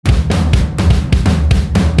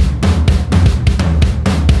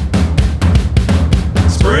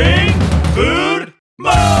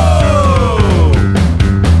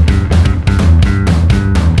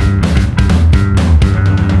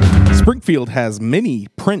Springfield has many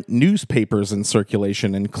print newspapers in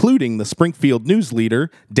circulation, including the Springfield News Leader,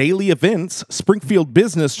 Daily Events, Springfield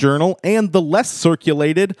Business Journal, and the less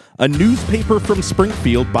circulated A Newspaper from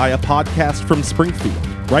Springfield by a Podcast from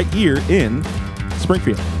Springfield, right here in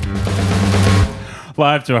Springfield.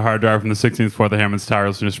 Live to a hard drive from the 16th floor of the Hammond's Tower,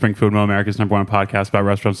 listening to Springfield Mo, America's #1 podcast about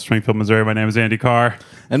restaurants in Springfield, Missouri. My name is Andy Carr.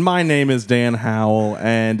 And my name is Dan Howell.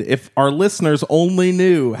 And if our listeners only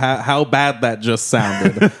knew how bad that just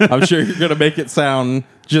sounded, I'm sure you're going to make it sound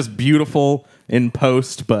just beautiful in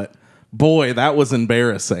post. But boy, that was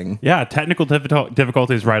embarrassing. Yeah, technical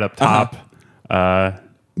difficulties right up top.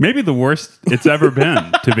 Maybe the worst it's ever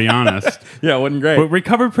been, to be honest. Yeah, it wasn't great. But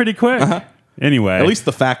recovered pretty quick. Anyway. At least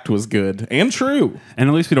the fact was good and true. And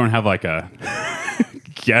at least we don't have like a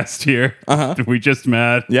guest here. We just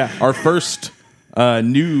met. Yeah, our first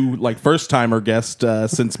new, first-timer guest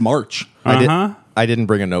since March. I didn't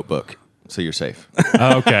bring a notebook, so you're safe.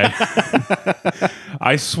 Okay.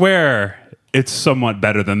 I swear it's somewhat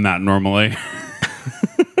better than that normally.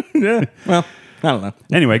 Yeah, well, I don't know.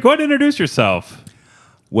 Anyway, go ahead and introduce yourself.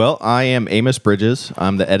 Well, I am Amos Bridges.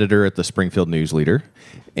 I'm the editor at the Springfield News Leader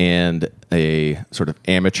and a sort of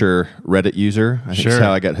amateur Reddit user. I think that's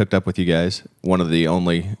how I got hooked up with you guys. One of the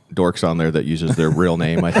only dorks on there that uses their real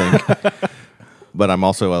name, I think. But I'm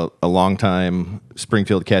also a longtime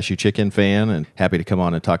Springfield Cashew Chicken fan and happy to come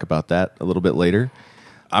on and talk about that a little bit later.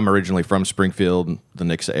 I'm originally from Springfield, the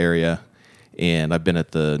Nixa area, and I've been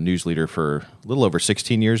at the News Leader for a little over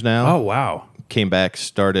 16 years now. Oh, wow. Came back,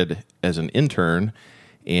 started as an intern,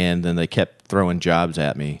 and then they kept throwing jobs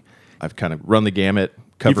at me. I've kind of run the gamut.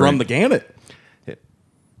 You've run the gamut.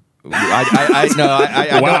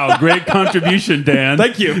 Wow, great contribution, Dan.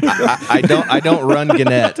 Thank you. I don't run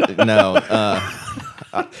Gannett. No.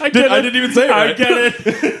 I didn't even say it right.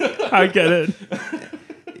 I get it.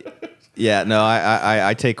 Yeah, no,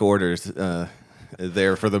 I take orders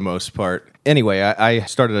there for the most part. Anyway, I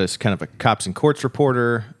started as kind of a cops and courts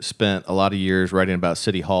reporter, spent a lot of years writing about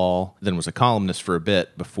City Hall, then was a columnist for a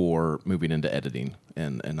bit before moving into editing,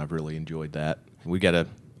 and I've really enjoyed that. We got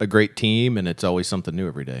a great team, and it's always something new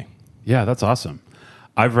every day. Yeah, that's awesome.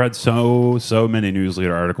 I've read so many News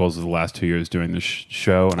Leader articles of the last 2 years doing this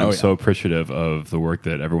show, and I'm so appreciative of the work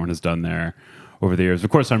that everyone has done there over the years. Of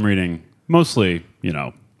course, I'm reading mostly,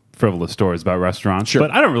 frivolous stories about restaurants, but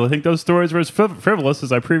I don't really think those stories were as frivolous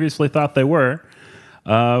as I previously thought they were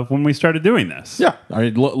when we started doing this. Yeah, I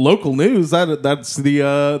mean, local news, that's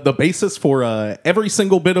the basis for every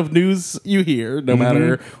single bit of news you hear, no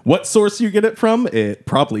matter what source you get it from. It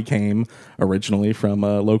probably came originally from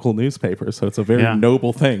a local newspaper, so it's a very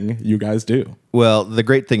noble thing you guys do. Well, the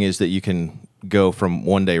great thing is that you can go from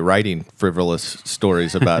one day writing frivolous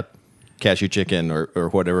stories about cashew chicken or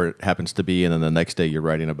whatever it happens to be, and then the next day you're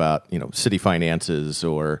writing about city finances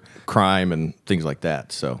or crime and things like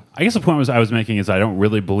that. So I guess the point I was making is I don't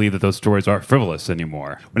really believe that those stories are frivolous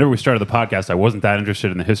anymore. Whenever we started the podcast, I wasn't that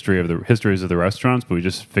interested in the histories of the restaurants, but we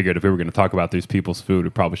just figured if we were going to talk about these people's food,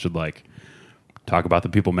 we probably should talk about the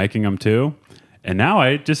people making them too. And now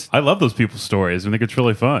I love those people's stories and think it's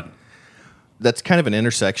really fun. That's kind of an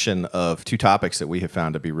intersection of two topics that we have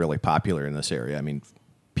found to be really popular in this area. I mean,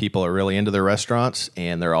 people are really into their restaurants,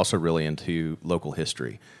 and they're also really into local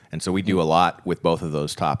history. And so we do a lot with both of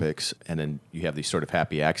those topics, and then you have these sort of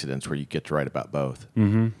happy accidents where you get to write about both.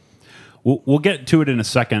 Mm-hmm. We'll get to it in a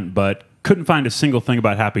second, but couldn't find a single thing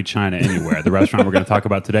about Happy China anywhere, the restaurant we're going to talk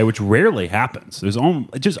about today, which rarely happens. There's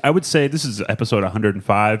I would say this is episode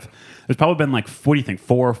 105. There's probably been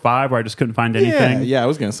 4 or 5 where I just couldn't find anything. Yeah, I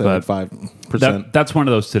was going to say 5%. That's one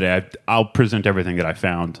of those today. I'll present everything that I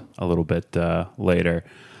found a little bit later.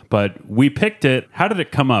 But we picked it. How did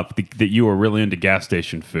it come up that you were really into gas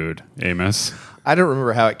station food, Amos? I don't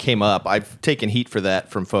remember how it came up. I've taken heat for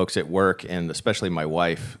that from folks at work, and especially my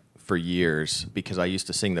wife, for years, because I used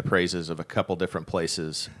to sing the praises of a couple different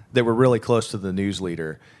places that were really close to the News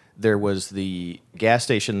Leader. There was the gas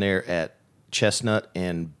station there at Chestnut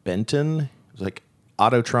and Benton. It was like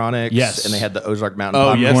Autotronics. Yes. And they had the Ozark Mountain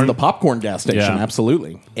popcorn. Popcorn. Yes, the popcorn gas station,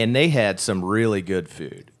 absolutely. And they had some really good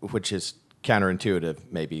food, which is counterintuitive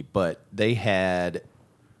maybe, but they had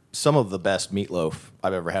some of the best meatloaf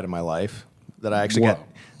I've ever had in my life that I actually got.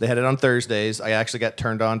 They had it on Thursdays. I actually got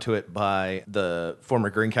turned on to it by the former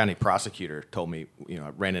Greene County prosecutor. Told me, I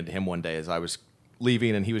ran into him one day as I was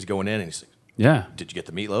leaving, and he was going in, and he's like, "Yeah, did you get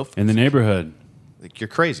the meatloaf in the neighborhood?" Like, you're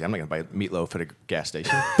crazy. I'm not going to buy meatloaf at a gas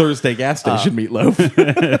station. Thursday gas station meatloaf.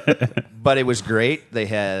 But it was great. They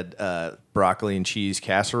had broccoli and cheese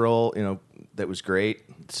casserole. That was great.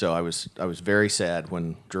 So I was very sad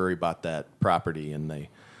when Drury bought that property, and they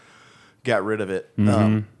got rid of it.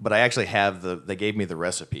 But I actually have they gave me the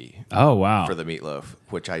recipe. Oh, wow. For the meatloaf,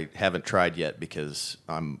 which I haven't tried yet because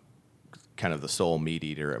I'm kind of the sole meat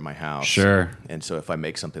eater at my house. Sure. And so if I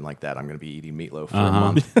make something like that, I'm going to be eating meatloaf for a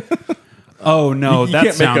month. Oh, no, you that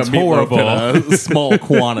can't sounds make a meatloaf horrible. in a small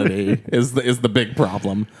quantity is the big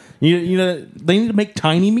problem. You know, they need to make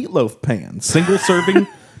tiny meatloaf pans, single serving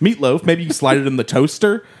meatloaf. Maybe you slide it in the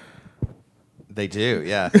toaster. They do,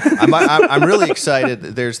 yeah. I'm really excited.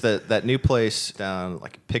 There's that new place down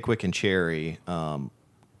like Pickwick and Cherry,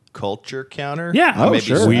 Culture Counter. Yeah. Oh,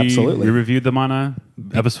 sure. We Absolutely. reviewed them on a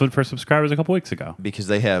episode for subscribers a couple weeks ago. Because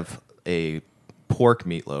they have a pork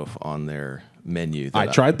meatloaf on their menu. I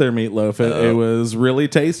tried their meatloaf. It was really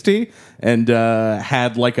tasty and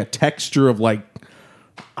had like a texture of like,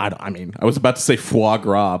 I was about to say foie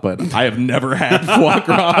gras, but I have never had foie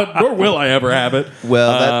gras, nor will I ever have it.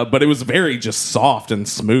 Well, but it was very just soft and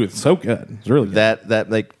smooth. So good. It's really good.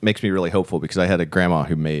 That makes me really hopeful because I had a grandma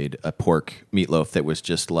who made a pork meatloaf that was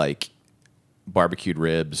just like barbecued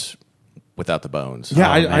ribs without the bones.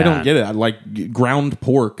 Yeah, I don't get it. I like ground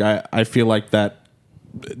pork. I feel like that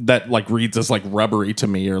like reads as like rubbery to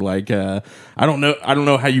me, or like I don't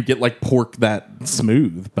know how you get like pork that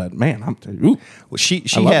smooth, but man, well, she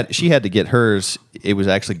had to get hers. It was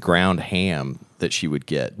actually ground ham that she would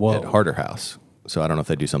get at Harder House. So I don't know if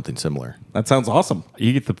they do something similar. That sounds awesome.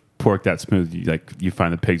 You get the pork that smooth, you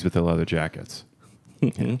find the pigs with the leather jackets.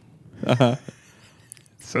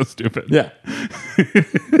 So stupid. Yeah.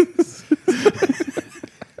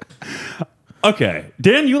 Okay,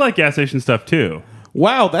 Dan, you like gas station stuff too.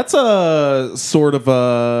 Wow, that's a sort of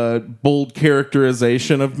a bold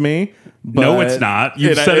characterization of me. But no, it's not.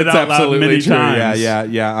 You've said it out loud many times.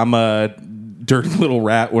 Yeah. I'm a dirty little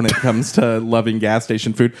rat when it comes to loving gas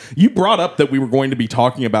station food. You brought up that we were going to be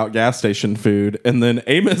talking about gas station food, and then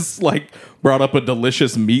Amos like brought up a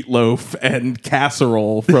delicious meatloaf and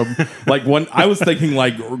casserole from like one. I was thinking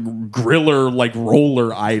like griller, like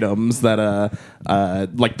roller items that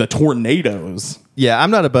like the tornadoes. Yeah,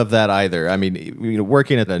 I'm not above that either. I mean,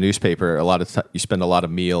 working at a newspaper, a lot of you spend a lot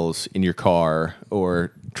of meals in your car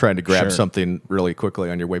or trying to grab something really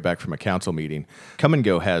quickly on your way back from a council meeting. Come and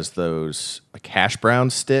Go has those like hash brown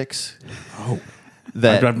sticks. Oh,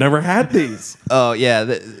 I've never had these. Oh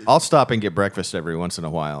yeah, I'll stop and get breakfast every once in a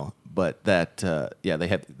while. But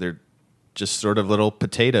they're just sort of little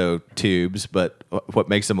potato tubes. But what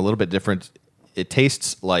makes them a little bit different, it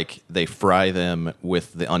tastes like they fry them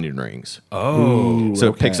with the onion rings. Oh,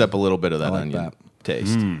 so it picks up a little bit of that onion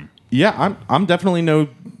taste. Yeah, I'm definitely no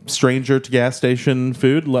stranger to gas station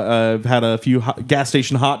food. I've had a few gas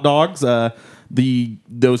station hot dogs.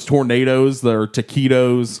 Those tornadoes, or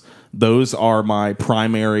taquitos, those are my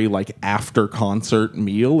primary like after concert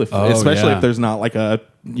meal. Especially if there's not like a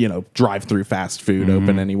drive-through fast food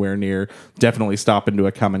open anywhere near. Definitely stop into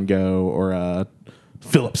a Come and Go or a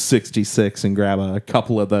Phillips 66 and grab a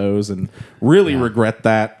couple of those, and really regret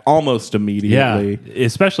that almost immediately. Yeah,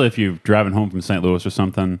 especially if you're driving home from St. Louis or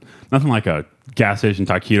something. Nothing like a gas station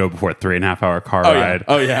taquito before a 3.5 hour car ride.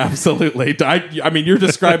 Oh yeah, absolutely. I mean, you're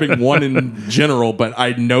describing one in general, but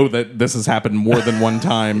I know that this has happened more than one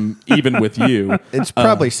time, even with you. It's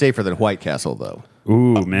probably safer than White Castle, though.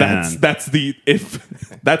 Ooh, man. That's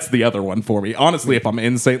the other one for me. Honestly, if I'm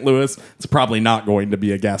in St. Louis, it's probably not going to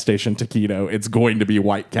be a gas station taquito. It's going to be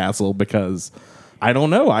White Castle because I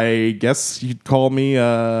don't know. I guess you'd call me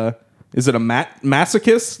is it a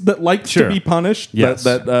masochist that likes to be punished? Yes.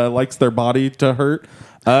 That likes their body to hurt?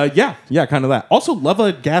 Yeah, kind of that. Also love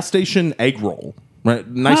a gas station egg roll. Right?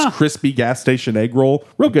 Nice crispy gas station egg roll.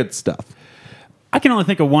 Real good stuff. I can only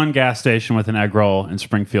think of one gas station with an egg roll in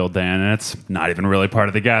Springfield, Dan, and it's not even really part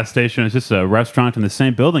of the gas station. It's just a restaurant in the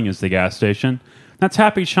same building as the gas station. That's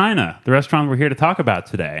Happy China, the restaurant we're here to talk about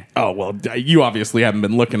today. Oh, well, you obviously haven't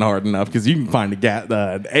been looking hard enough because you can find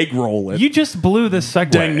an egg roll at You just blew this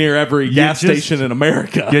segue. dang near every gas station in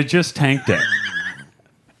America. You just tanked it.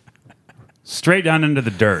 Straight down into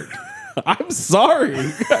the dirt. I'm sorry.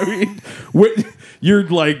 I mean, you're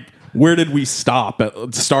like... Where did we start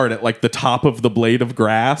at like the top of the blade of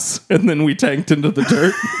grass, and then we tanked into the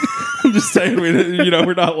dirt? I'm just saying,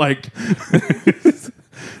 we're not like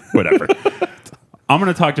whatever. I'm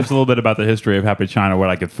going to talk just a little bit about the history of Happy China, what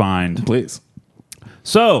I could find. Please.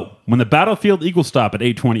 So, when the Battlefield Eagle Stop at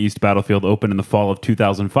 820 East Battlefield opened in the fall of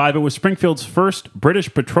 2005, it was Springfield's first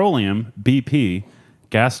British Petroleum (BP)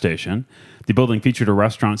 gas station. The building featured a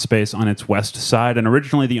restaurant space on its west side, and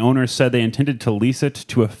originally the owners said they intended to lease it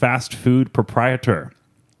to a fast food proprietor.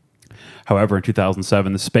 However, in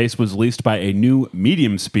 2007, the space was leased by a new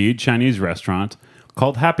medium-speed Chinese restaurant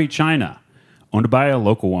called Happy China, owned by a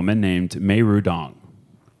local woman named Mei Rudong.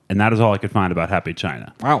 And that is all I could find about Happy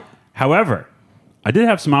China. Wow. However, I did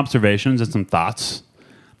have some observations and some thoughts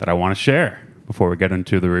that I want to share before we get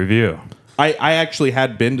into the review. I actually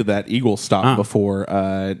had been to that Eagle stop before.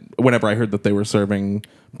 Whenever I heard that they were serving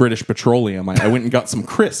British Petroleum, I went and got some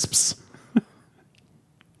crisps.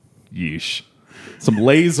 Yeesh. Some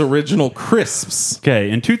Lay's Original Crisps. Okay,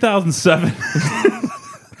 in 2007,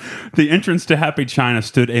 the entrance to Happy China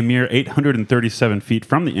stood a mere 837 feet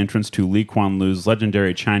from the entrance to Lee Kuan Lew's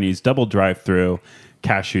legendary Chinese double drive-through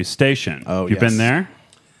Cashew Station. Oh, You've been there?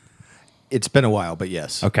 It's been a while, but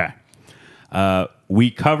yes. Okay. We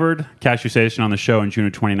covered Cashew Station on the show in June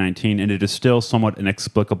of 2019, and it is still somewhat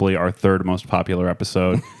inexplicably our third most popular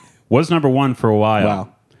episode. Was number one for a while.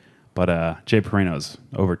 Wow. But Jay Perino's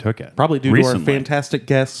overtook it. Probably due recently. to our fantastic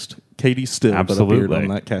guest, Katie Still, Absolutely. that appeared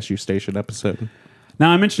on that Cashew Station episode.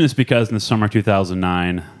 Now, I mention this because in the summer of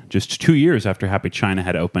 2009, just 2 years after Happy China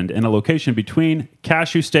had opened, in a location between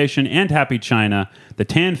Cashew Station and Happy China, the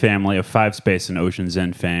Tan family of Five Space and Ocean's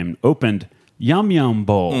End fame opened Yum Yum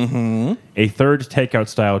Bowl, a third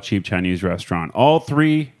takeout-style cheap Chinese restaurant. All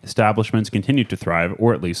three establishments continue to thrive,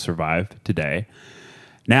 or at least survive today.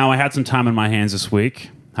 Now, I had some time in my hands this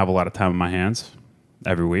week. Have a lot of time in my hands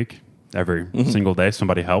every week, every single day.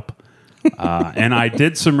 Somebody help. And I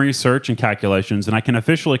did some research and calculations, and I can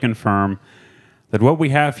officially confirm that what we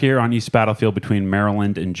have here on East Battlefield between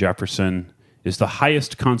Maryland and Jefferson is the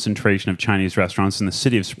highest concentration of Chinese restaurants in the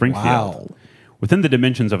city of Springfield. Wow. Within the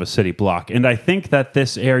dimensions of a city block. And I think that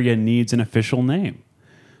this area needs an official name.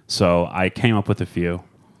 So I came up with a few,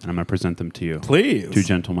 and I'm going to present them to you. Please. Two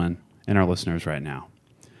gentlemen and our listeners right now.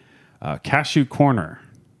 Cashew Corner.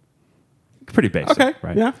 Pretty basic, Okay,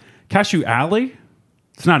 right? yeah. Cashew Alley.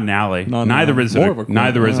 It's not an alley. No, neither is more it. of a corner.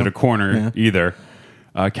 Neither is it a Yeah. corner either.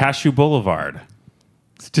 Cashew Boulevard.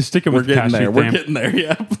 Just sticking We're with getting Cashew. there. We're getting there,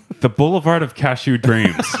 yeah. The Boulevard of Cashew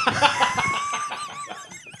Dreams.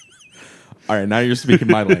 All right, now you're speaking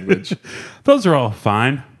my language. Those are all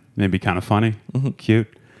fine. Maybe kind of funny, cute.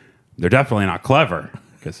 They're definitely not clever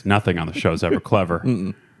because nothing on the show is ever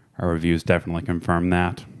clever. Our reviews definitely confirm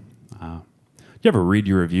that. Do you ever read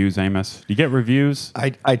your reviews, Amos? Do you get reviews?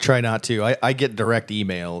 I try not to. I get direct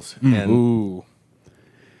emails. And Ooh.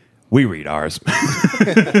 We read ours.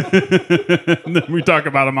 And then we talk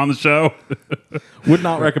about them on the show. Would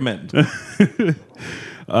not recommend.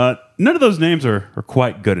 None of those names are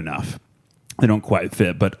quite good enough. They don't quite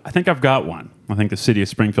fit, but I think I've got one. I think the city of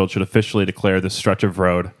Springfield should officially declare this stretch of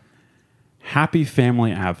road Happy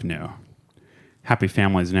Family Avenue. Happy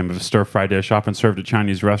Family is the name of a stir-fry dish often served at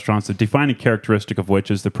Chinese restaurants, the defining characteristic of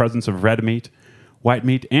which is the presence of red meat, white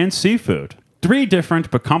meat, and seafood. 3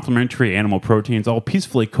 different but complementary animal proteins all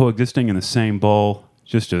peacefully coexisting in the same bowl,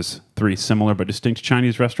 just as 3 similar but distinct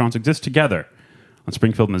Chinese restaurants exist together on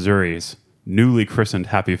Springfield, Missouri's newly christened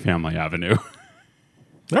Happy Family Avenue.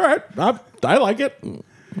 All right. I like it.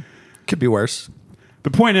 could be worse.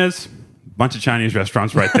 The point is, a bunch of Chinese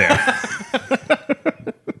restaurants right there.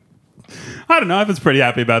 I don't know. I was pretty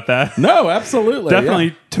happy about that. No, absolutely.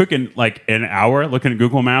 Definitely took an hour looking at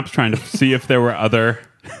Google Maps trying to see if there were other.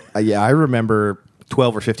 Yeah, I remember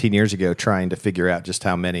 12 or 15 years ago trying to figure out just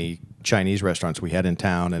how many Chinese restaurants we had in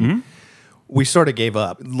town. And we sort of gave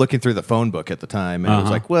up looking through the phone book at the time. And it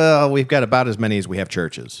was like, well, we've got about as many as we have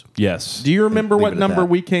churches. Yes. Do you remember Leave what it at number that.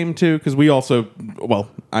 we came to? Because we also,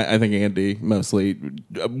 I think Andy mostly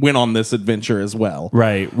went on this adventure as well.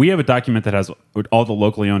 Right. We have a document that has all the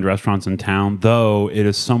locally owned restaurants in town, though it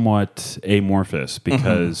is somewhat amorphous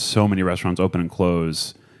because so many restaurants open and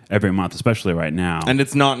close every month, especially right now. And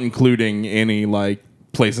it's not including any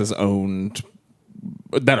places owned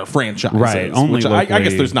that are franchises. Right, only which I locally,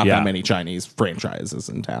 guess there's not yeah. that many Chinese franchises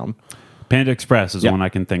in town. Panda Express is Yeah. one I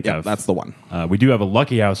can think Yeah, of. that's the one. We do have a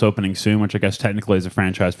Lucky House opening soon, which I guess technically is a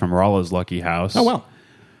franchise from Rolla's Lucky House. Oh, well.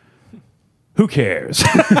 Who cares?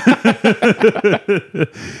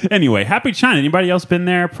 Anyway, Happy China. Anybody else been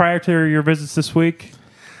there prior to your visits this week?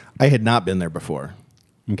 I had not been there before.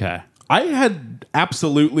 Okay. I had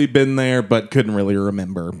absolutely been there, but couldn't really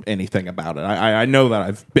remember anything about it. I know that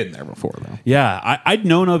I've been there before, though. Yeah, I'd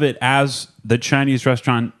known of it as the Chinese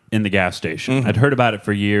restaurant in the gas station. I'd heard about it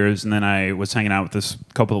for years, and then I was hanging out with this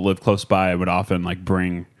couple that lived close by. I would often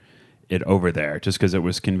bring it over there just because it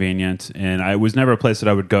was convenient, and it was never a place that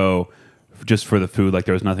I would go just for the food.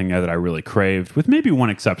 There was nothing there that I really craved, with maybe one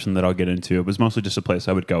exception that I'll get into. It was mostly just a place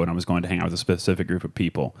I would go when I was going to hang out with a specific group of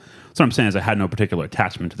people. So what I'm saying is I had no particular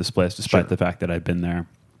attachment to this place, despite the fact that I'd been there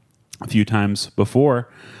a few times before.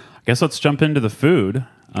 I guess let's jump into the food.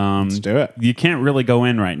 Let's do it. You can't really go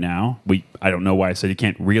in right now. I don't know why I said you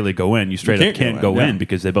can't really go in. You straight up can't go yeah. in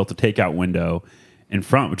because they built a takeout window in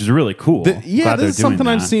front, which is really cool. This is something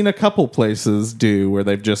I've seen a couple places do where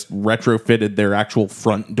they've just retrofitted their actual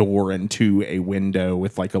front door into a window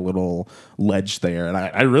with like a little ledge there. And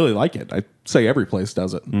I really like it. I'd say every place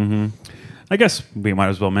does it. Mm-hmm. I guess we might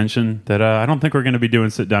as well mention that I don't think we're going to be doing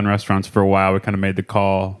sit-down restaurants for a while. We kind of made the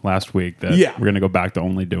call last week that we're going to go back to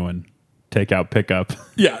only doing takeout, pickup.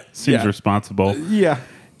 Yeah. Seems responsible. Yeah.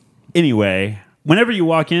 Anyway, whenever you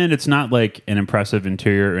walk in, it's not like an impressive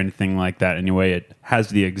interior or anything like that. Anyway, it has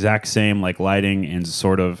the exact same like lighting and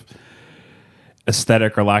sort of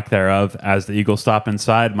aesthetic or lack thereof as the Eagle Stop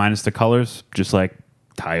inside, minus the colors, just like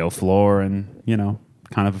tile floor and, you know,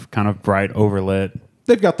 kind of bright overlit.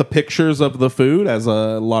 They've got the pictures of the food, as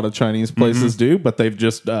a lot of Chinese places do, but they've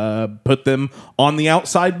just put them on the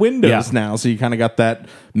outside windows now. So you kind of got that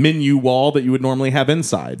menu wall that you would normally have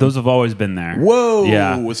inside. Those have always been there. Whoa.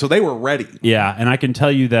 Yeah. So they were ready. Yeah. And I can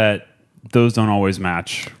tell you that those don't always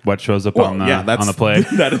match what shows up on the plate.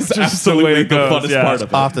 That is absolutely the funnest part of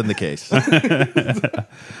it. Often the case. All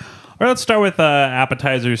right, let's start with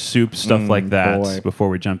appetizers, soup, stuff like that before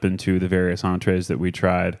we jump into the various entrees that we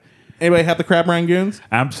tried. Anybody have the crab rangoons?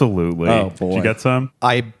 Absolutely. Oh, boy. Did you get some?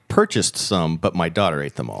 I purchased some, but my daughter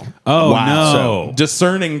ate them all. Oh, Wow. no. So,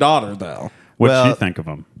 discerning daughter, though. What did Well- you think of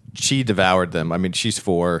them? She devoured them. I mean, she's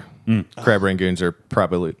 4. Crab rangoons are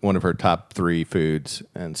probably one of her top 3 foods,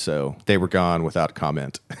 and so they were gone without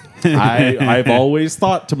comment. I've always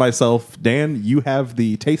thought to myself, Dan, you have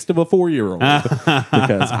the taste of a 4-year-old.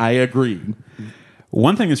 Because I agree.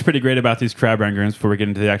 One thing that's pretty great about these crab rangoons before we get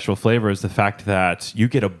into the actual flavor is the fact that you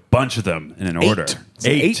get a bunch of them in an order. It's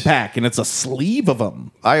an 8-pack, and it's a sleeve of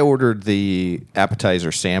them. I ordered the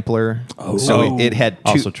appetizer sampler, so it had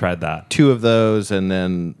Also tried that. 2 of those and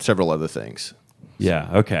then several other things. Yeah,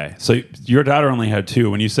 okay. So your daughter only had 2.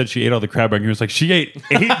 When you said she ate all the crab rangoons, like she ate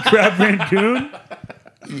 8 crab rangoon?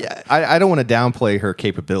 Yeah, I don't want to downplay her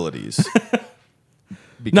capabilities.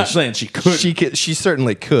 Not saying she could. She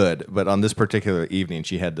certainly could, but on this particular evening,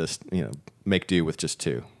 she had to, make do with just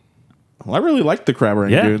 2. Well, I really liked the crab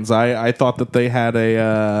rangoons. I thought that they had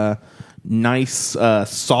a nice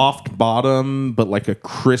soft bottom, but like a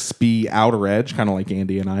crispy outer edge, kind of like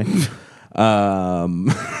Andy and I.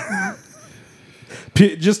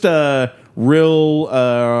 Just a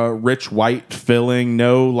real rich white filling.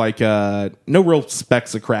 No real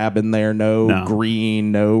specks of crab in there. No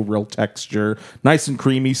green. No real texture. Nice and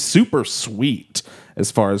creamy. Super sweet as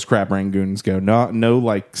far as crab rangoons go. No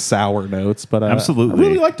like sour notes, but absolutely, I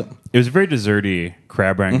really liked them. It was a very desserty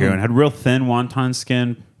crab rangoon. Had real thin wonton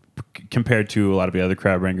skin compared to a lot of the other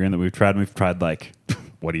crab rangoon that we've tried. We've tried like,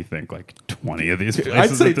 what do you think? Like 20 of these places. I'd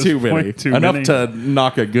say at this too point. many. Enough to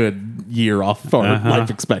knock a good year off our life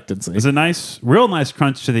expectancy. It's a real nice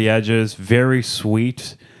crunch to the edges. Very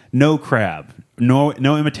sweet. No crab. No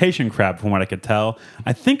imitation crab from what I could tell.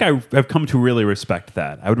 I think I've come to really respect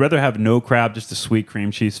that. I would rather have no crab, just a sweet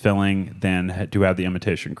cream cheese filling, than to have the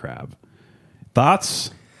imitation crab.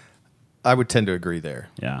 Thoughts? I would tend to agree there.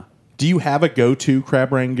 Yeah. Do you have a go-to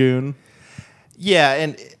crab rangoon? Yeah,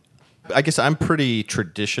 and I guess I'm pretty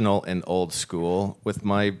traditional and old school with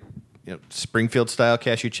my Springfield style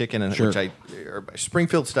cashew chicken, and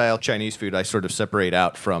Springfield style Chinese food. I sort of separate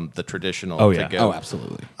out from the traditional. To go. Oh,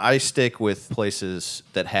 absolutely. I stick with places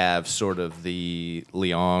that have sort of the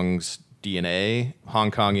Liang's DNA,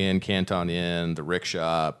 Hong Kong Inn, Canton Inn, the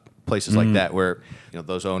Rickshaw, places like that, where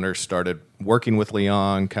those owners started working with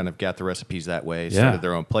Liang, kind of got the recipes that way, started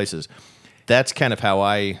their own places. That's kind of how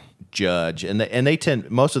I judge, and they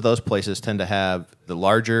tend. Most of those places tend to have the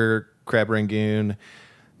larger crab rangoon.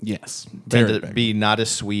 Yes, Tend to be not as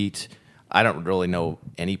sweet. I don't really know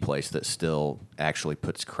any place that still actually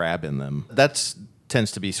puts crab in them. That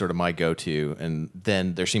tends to be sort of my go-to, and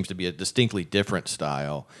then there seems to be a distinctly different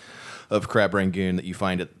style of crab rangoon that you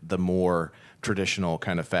find at the more traditional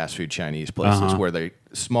kind of fast food Chinese places where they're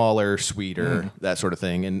smaller, sweeter, that sort of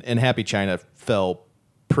thing. And Happy China fell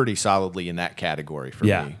pretty solidly in that category for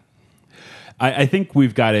me. I think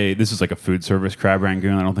we've got this is like a food service crab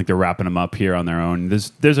rangoon. I don't think they're wrapping them up here on their own.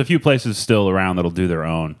 There's a few places still around that'll do their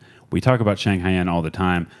own. We talk about Shanghai Inn all the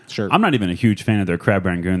time. Sure. I'm not even a huge fan of their crab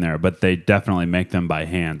rangoon there, but they definitely make them by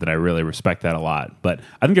hand, and I really respect that a lot. But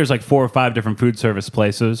I think there's like 4 or 5 different food service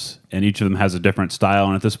places, and each of them has a different style.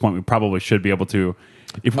 And at this point, we probably should be able to.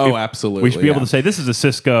 Absolutely. We should be able to say this is a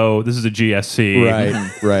Cisco, this is a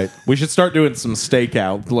GSC. Right. We should start doing some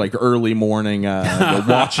stakeout, like early morning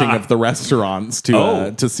watching of the restaurants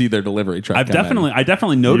to see their delivery truck. I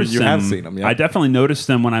definitely noticed them. You have seen them, yeah. I definitely noticed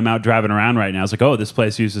them when I'm out driving around right now. It's like, oh, this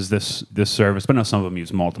place uses this service, but no, some of them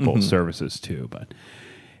use multiple services too. But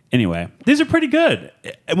Anyway, these are pretty good.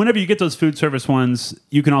 And whenever you get those food service ones,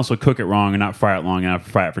 you can also cook it wrong and not fry it long enough,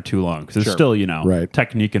 fry it for too long. Because there's still, Right.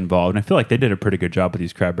 technique involved. And I feel like they did a pretty good job with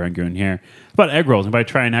these crab rangoon here. What about egg rolls? Anybody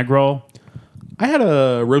try an egg roll? I had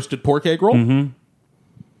a roasted pork egg roll. Mm-hmm.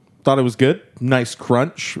 Thought it was good. Nice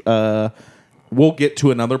crunch. We'll get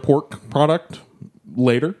to another pork product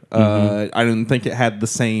later. I didn't think it had the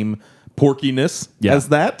same porkiness as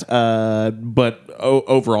that, but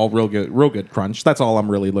overall, real good crunch. That's all I'm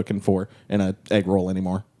really looking for in an egg roll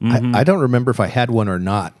anymore. I don't remember if I had one or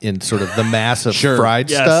not in sort of the mass of fried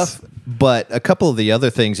stuff. But a couple of the other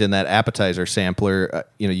things in that appetizer sampler,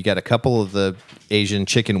 you got a couple of the Asian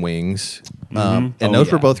chicken wings, and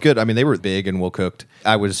those were both good. I mean, they were big and well cooked.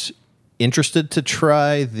 I was interested to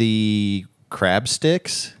try the crab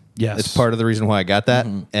sticks. Yes. It's part of the reason why I got that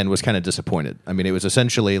and was kind of disappointed. I mean, it was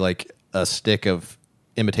essentially like a stick of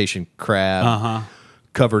imitation crab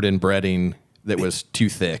covered in breading that was too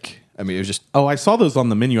thick. I mean, it was just... Oh, I saw those on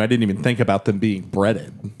the menu. I didn't even think about them being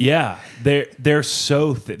breaded. Yeah, they're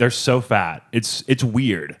so they're so fat. It's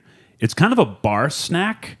weird. It's kind of a bar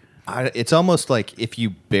snack. It's almost like if you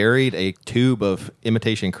buried a tube of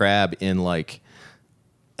imitation crab in like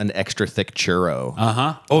an extra thick churro.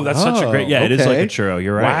 Oh, that's such a great... Yeah, it is like a churro.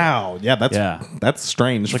 You're right. Wow. Yeah, that's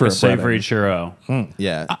strange like for a savory churro.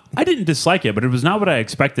 Yeah. I didn't dislike it, but it was not what I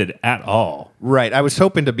expected at all. Right. I was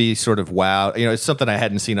hoping to be sort of wow. It's something I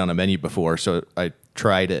hadn't seen on a menu before, so I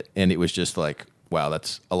tried it, and it was just like, wow,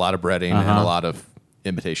 that's a lot of breading and a lot of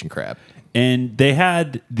imitation crab. And they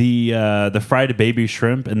had the fried baby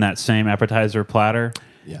shrimp in that same appetizer platter.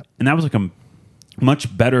 Yeah. And that was like a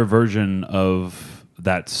much better version of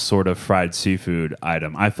that sort of fried seafood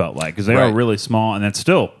item, I felt like, because they are really small, and it's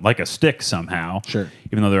still like a stick somehow. Sure.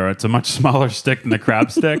 Even though it's a much smaller stick than the crab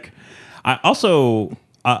stick. I also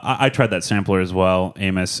I tried that sampler as well,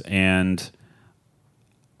 Amos, and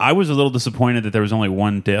I was a little disappointed that there was only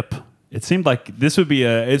one dip. It seemed like this would be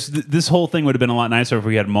this whole thing would have been a lot nicer if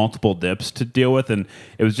we had multiple dips to deal with, and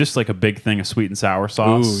it was just like a big thing of sweet and sour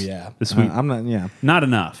sauce. Ooh, yeah. The sweet, I'm not. Yeah. not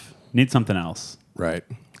enough. Need something else. Right.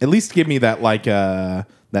 At least give me that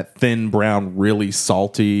that thin brown, really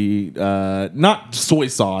salty, not soy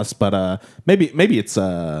sauce, but maybe it's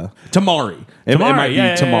tamari. It might be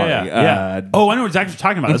tamari. Yeah. Oh, I know exactly what you're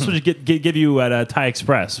talking about. That's what you give you at Thai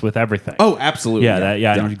Express with everything. Oh, absolutely.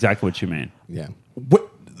 I know exactly what you mean. Yeah.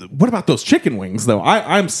 What about those chicken wings, though?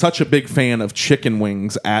 I'm such a big fan of chicken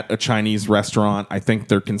wings at a Chinese restaurant. I think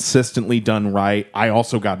they're consistently done right. I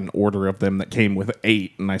also got an order of them that came with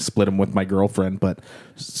 8, and I split them with my girlfriend. But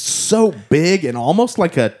so big and almost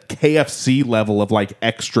like a KFC level of like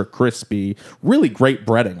extra crispy. Really great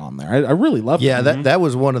breading on there. I really love it. Yeah, that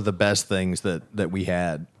was one of the best things that we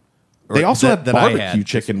had. They also have barbecue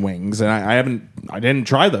chicken wings, and I didn't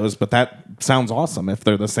try those, but that sounds awesome if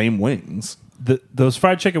they're the same wings. Those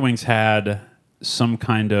fried chicken wings had some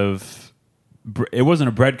kind of... It wasn't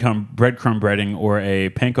a breadcrumb breading or a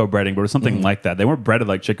panko breading, but it was something like that. They weren't breaded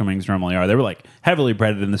like chicken wings normally are. They were like heavily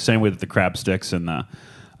breaded in the same way that the crab sticks and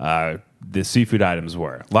the seafood items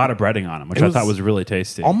were. A lot of breading on them, which I thought was really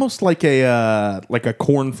tasty. Almost like a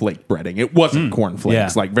cornflake breading. It wasn't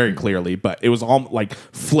cornflakes, like very clearly, but it was all like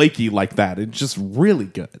flaky like that. It's just really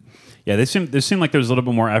good. Yeah, they seemed like there was a little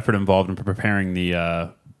bit more effort involved in preparing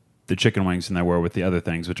the chicken wings than there were with the other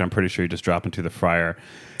things, which I'm pretty sure you just drop into the fryer.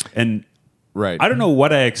 And I don't know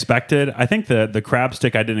what I expected. I think the crab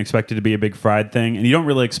stick, I didn't expect it to be a big fried thing, and you don't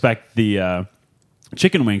really expect the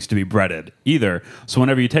chicken wings to be breaded either. So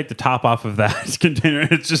whenever you take the top off of that container,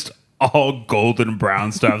 it's just all golden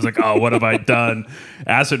brown stuff. I was like, oh, what have I done?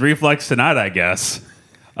 Acid reflux tonight, I guess.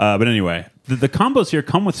 But anyway, the combos here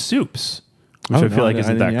come with soups, which I feel like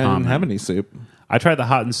isn't that common. I didn't have any soup. I tried the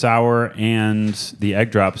hot and sour and the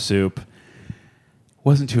egg drop soup.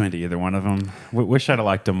 Wasn't too into either one of them. Wish I'd have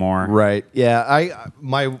liked them more. Right. Yeah.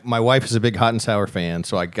 My wife is a big hot and sour fan,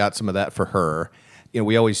 so I got some of that for her.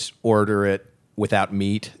 We always order it without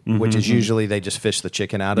meat, which is usually they just fish the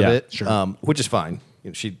chicken out of it, which is fine.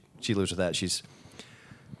 She lives with that. She's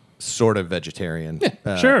sort of vegetarian.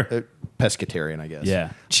 Yeah, sure. Pescatarian, I guess.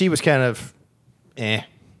 Yeah. She was kind of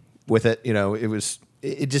with it.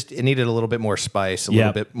 It needed a little bit more spice, a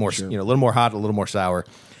little bit more, a little more hot, a little more sour.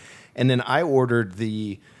 And then I ordered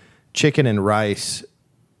the chicken and rice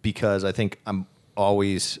because I think I'm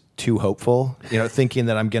always too hopeful, thinking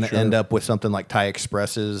that I'm going to end up with something like Thai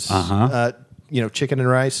Express's, chicken and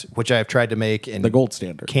rice, which I have tried to make and the gold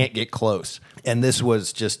standard can't get close. And this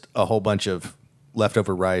was just a whole bunch of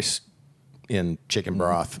leftover rice in chicken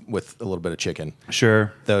broth with a little bit of chicken.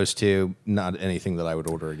 Sure. Those two, not anything that I would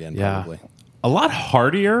order again, probably. a lot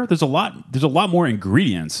heartier. There's a lot more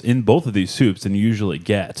ingredients in both of these soups than you usually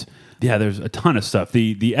get. Yeah, there's a ton of stuff.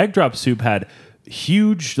 The egg drop soup had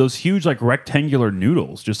those huge like rectangular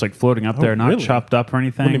noodles just like floating up there, not really? chopped up or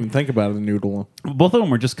anything. I didn't even think about a noodle. Both of them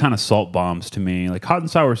were just kind of salt bombs to me. Like hot and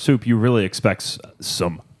sour soup, you really expect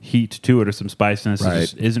some heat to it or some spiciness. Right. There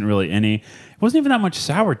just isn't really any. It wasn't even that much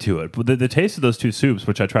sour to it. But the taste of those two soups,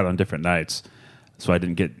 which I tried on different nights, so I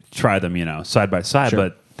didn't try them, side by side,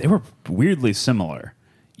 but they were weirdly similar,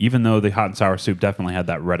 even though the hot and sour soup definitely had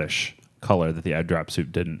that reddish color that the egg drop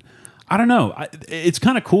soup didn't. I don't know. It's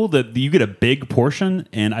kind of cool that you get a big portion,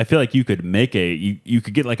 and I feel like you could make you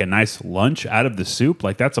could get like a nice lunch out of the soup.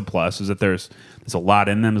 Like that's a plus. Is that there's a lot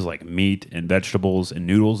in them. There's like meat and vegetables and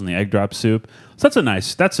noodles in the egg drop soup. So that's a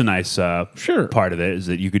nice part of it. Is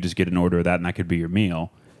that you could just get an order of that, and that could be your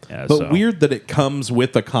meal. Yeah, But weird that it comes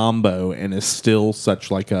with a combo and is still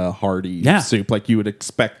such like a hearty soup. Like you would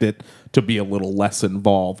expect it to be a little less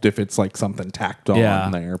involved if it's like something tacked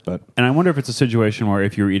on there. But and I wonder if it's a situation where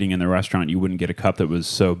if you were eating in the restaurant, you wouldn't get a cup that was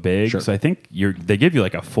so big. Sure. So I think they give you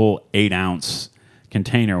like a full 8-ounce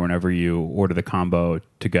container whenever you order the combo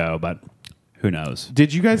to go. But who knows?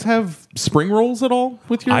 did you guys have spring rolls at all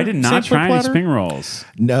with your? I did not sampler try any platter? spring rolls.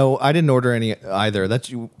 No, I didn't order any either.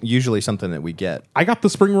 That's usually something that we get. I got the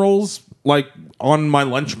spring rolls like on my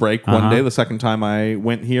lunch break one day, the second time I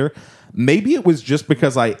went here. Maybe it was just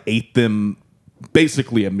because I ate them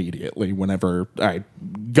basically immediately whenever I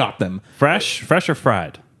got them. Fresh or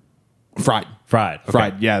fried? Fried. Okay.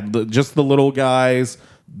 Fried, yeah. Just the little guys.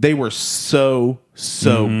 They were so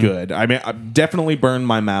good. I mean, I definitely burned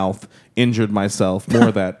my mouth, injured myself. More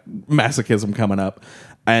of that masochism coming up.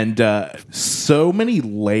 And so many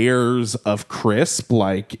layers of crisp,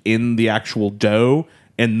 like in the actual dough,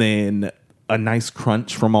 and then a nice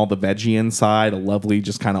crunch from all the veggie inside, a lovely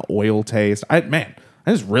just kind of oil taste. I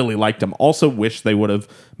just really liked them. Also wish they would have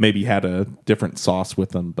maybe had a different sauce with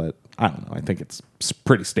them, but I don't know. I think it's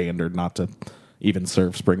pretty standard not to even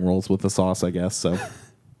serve spring rolls with the sauce, I guess. So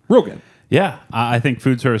real good. Yeah, I think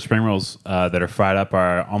food service spring rolls that are fried up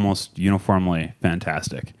are almost uniformly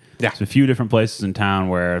fantastic. Yeah. There's a few different places in town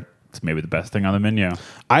where it's maybe the best thing on the menu.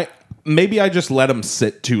 Maybe I just let them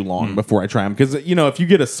sit too long before I try them because if you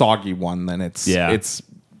get a soggy one, then it's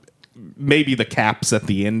maybe the caps at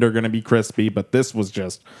the end are going to be crispy, but this was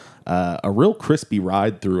just a real crispy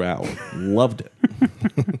ride throughout. Loved it.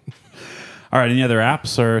 All right, any other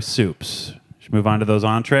apps or soups? Should we move on to those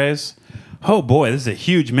entrees? Oh boy, this is a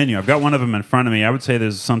huge menu. I've got one of them in front of me. I would say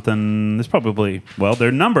they're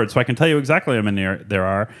numbered, so I can tell you exactly how many there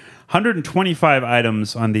are. 125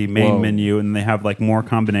 items on the main menu, and they have like more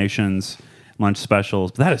combinations, lunch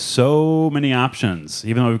specials. But that is so many options.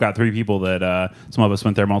 Even though we've got 3 people that some of us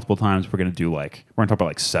went there multiple times, we're going to talk about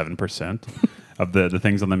like 7% of the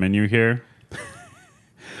things on the menu here.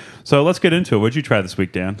 So let's get into it. What'd you try this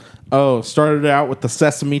week, Dan? Oh, started out with the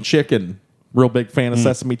sesame chicken. Real big fan of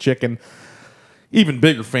sesame chicken. Even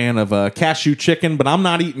bigger fan of cashew chicken, but I'm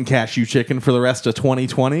not eating cashew chicken for the rest of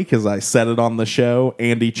 2020 because I said it on the show.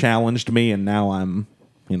 Andy challenged me, and now I'm,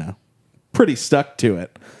 pretty stuck to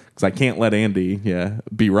it because I can't let Andy,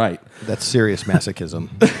 be right. That's serious masochism.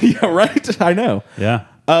 Yeah, right? I know. Yeah.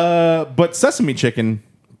 But sesame chicken,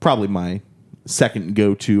 probably my second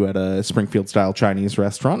go-to at a Springfield-style Chinese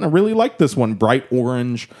restaurant. I really like this one. Bright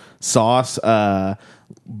orange sauce.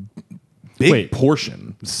 Big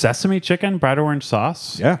portion. Sesame chicken, bright orange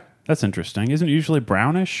sauce? Yeah. That's interesting. Isn't it usually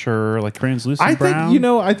brownish or like translucent brown?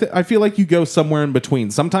 I think, I feel like you go somewhere in between.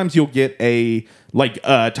 Sometimes you'll get Thai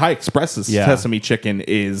Express's sesame chicken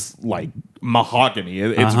is like mahogany.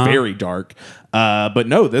 It's very dark. But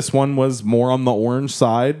no, this one was more on the orange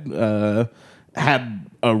side. Had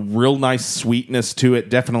a real nice sweetness to it.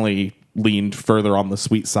 Definitely leaned further on the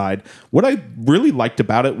sweet side. What I really liked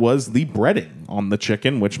about it was the breading on the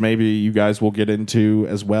chicken, which maybe you guys will get into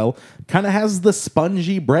as well. Kind of has the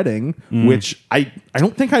spongy breading, which I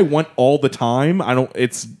don't think I want all the time.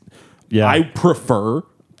 I prefer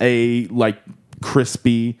a like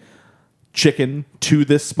crispy chicken to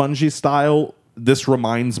this spongy style. This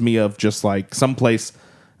reminds me of just like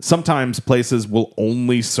sometimes places will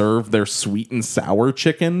only serve their sweet and sour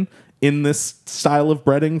chicken in this style of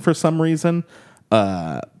breading for some reason.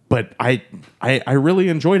 But I really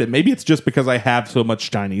enjoyed it. Maybe it's just because I have so much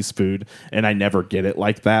Chinese food and I never get it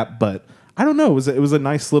like that. But I don't know. It was a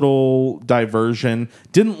nice little diversion.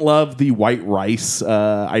 Didn't love the white rice.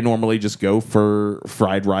 I normally just go for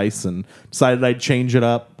fried rice and decided I'd change it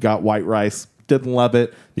up. Got white rice. Didn't love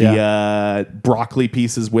it. The broccoli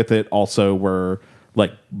pieces with it also were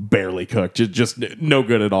like barely cooked. Just no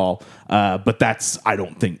good at all. But that's, I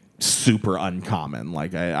don't think, super uncommon.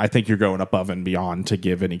 Like I think you're going above and beyond to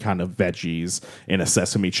give any kind of veggies in a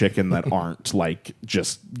sesame chicken that aren't like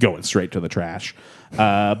just going straight to the trash.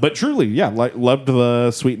 But truly, yeah, loved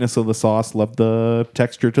the sweetness of the sauce, loved the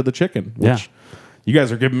texture to the chicken. Which you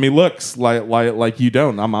guys are giving me looks like you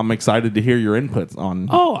don't. I'm excited to hear your inputs on.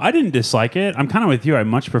 Oh, I didn't dislike it. I'm kind of with you. I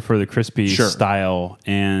much prefer the crispy style,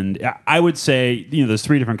 and I would say there's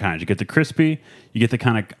 3 different kinds. You get the crispy, you get the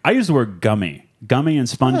kind of I use the word gummy and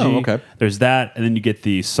spongy. Oh, okay. There's that, and then you get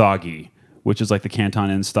the soggy, which is like the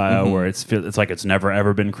Canton Inn style, where it's like it's never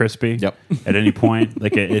ever been crispy. Yep. At any point,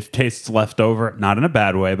 like it tastes leftover, not in a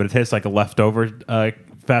bad way, but it tastes like a leftover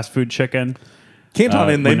fast food chicken. Canton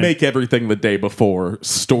Inn, they make everything the day before,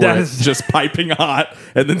 store it just piping hot,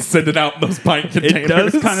 and then send it out in those pint containers. It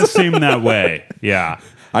does kind of seem that way, yeah.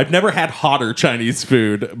 I've never had hotter Chinese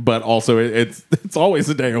food, but also it's always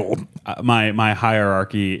a day old. My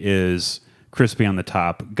hierarchy is crispy on the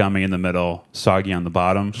top, gummy in the middle, soggy on the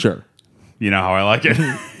bottom. Sure. You know how I like it?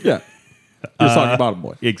 Yeah. You're a soggy bottom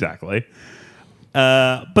boy. Exactly.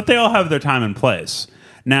 But they all have their time and place.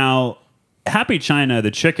 Now, Happy China, the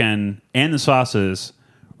chicken and the sauces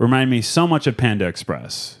remind me so much of Panda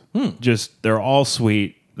Express. Just, they're all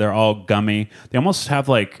sweet. They're all gummy. They almost have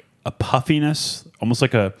like a puffiness, almost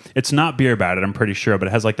like it's not beer battered, I'm pretty sure, but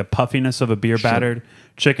it has like the puffiness of a beer battered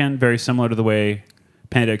chicken, very similar to the way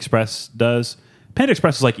Panda Express does. Panda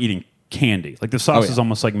Express is like eating candy. Like the sauce is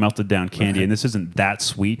almost like melted down candy, and this isn't that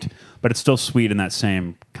sweet, but it's still sweet in that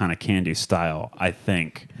same kind of candy style, I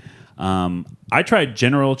think. I tried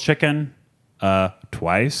General Chicken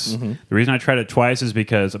twice. The reason I tried it twice is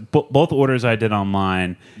because both orders I did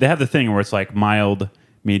online, they have the thing where it's like mild,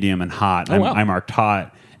 medium, and hot. I marked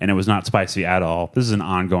hot, and it was not spicy at all. This is an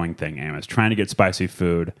ongoing thing, Amos. Trying to get spicy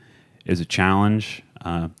food is a challenge.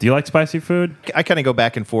 Do you like spicy food? I kind of go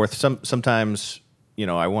back and forth. Sometimes,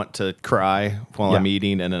 I want to cry while I'm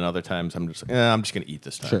eating, and then other times I'm just going to eat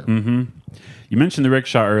this time. Sure. Mm-hmm. You mentioned the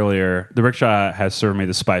rickshaw earlier. The rickshaw has served me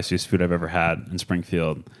the spiciest food I've ever had in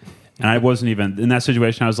Springfield. And I wasn't even in that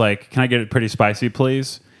situation. I was like, "Can I get it pretty spicy,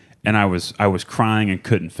 please?" And I was crying and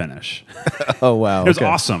couldn't finish. Oh wow! It was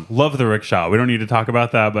awesome. Love the rickshaw. We don't need to talk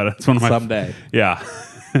about that, but it's one of my someday. Yeah.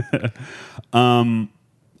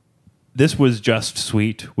 This was just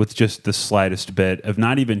sweet with just the slightest bit of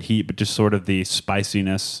not even heat, but just sort of the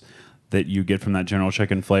spiciness that you get from that General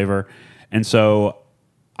Chicken flavor. And so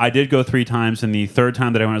I did go 3 times, and the third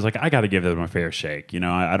time that I went, I was like, I got to give them a fair shake.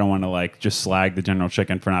 I don't want to like just slag the General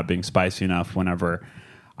Chicken for not being spicy enough whenever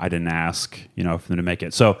I didn't ask, for them to make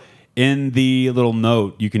it. So in the little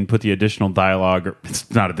note, you can put the additional dialogue. Or, it's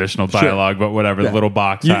not additional dialogue, but whatever, the little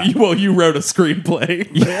box. You wrote a screenplay.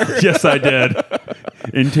 Yes, I did.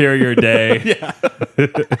 Interior day. Yeah.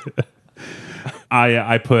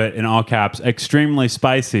 I put in all caps, extremely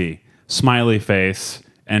spicy, smiley face,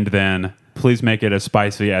 and then please make it as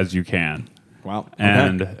spicy as you can. Wow.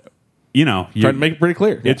 And, try to make it pretty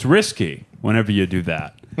clear. It's risky whenever you do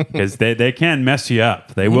that because they can mess you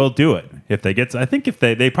up. They will do it. If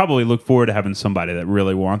they probably look forward to having somebody that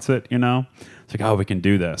really wants it, It's like, oh, we can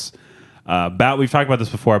do this. We've talked about this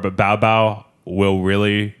before, but Bao Bao will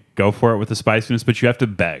really go for it with the spiciness, but you have to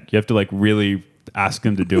beg. You have to like really ask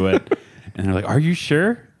them to do it. And they're like, are you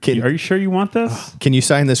sure? Are you sure you want this? Can you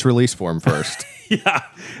sign this release form first? Yeah.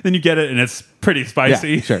 Then you get it, and it's pretty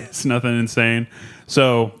spicy. Yeah, sure. It's nothing insane.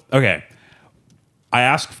 So, okay. I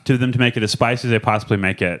asked them to make it as spicy as they possibly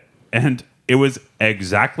make it, and it was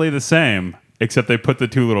exactly the same, except they put the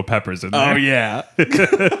 2 little peppers in there. Oh, yeah.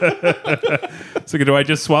 So do I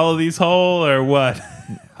just swallow these whole, or what?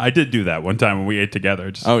 I did do that one time when we ate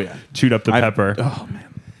together. Just chewed up the pepper. Oh,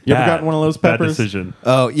 man. You ever gotten one of those peppers? Bad decision.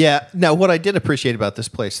 Oh, yeah. Now, what I did appreciate about this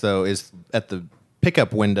place, though, is at the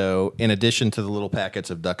pickup window, in addition to the little packets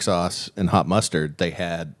of duck sauce and hot mustard, they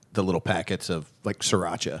had the little packets of, like,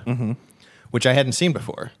 sriracha, which I hadn't seen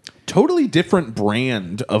before. Totally different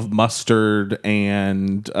brand of mustard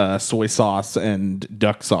and soy sauce and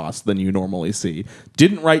duck sauce than you normally see.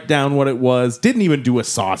 Didn't write down what it was. Didn't even do a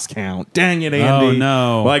sauce count. Dang it, Andy. Oh,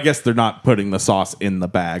 no. Well, I guess they're not putting the sauce in the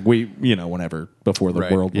bag. We, whenever, before the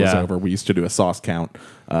world was over, we used to do a sauce count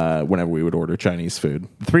whenever we would order Chinese food.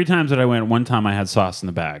 3 times that I went, one time I had sauce in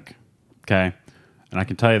the bag. Okay? And I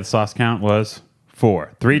can tell you the sauce count was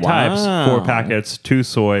 4. 3 types, 4 packets, 2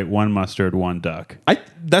 soy, 1 mustard, 1 duck.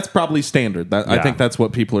 That's probably standard. I think that's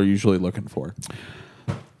what people are usually looking for.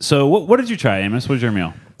 So what did you try, Amos? What was your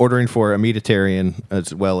meal? Ordering for a meatitarian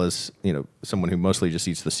as well as, someone who mostly just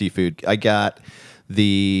eats the seafood. I got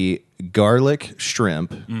the garlic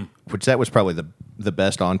shrimp, which that was probably the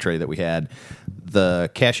best entree that we had.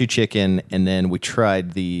 The cashew chicken, and then we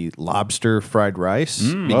tried the lobster fried rice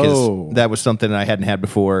because that was something I hadn't had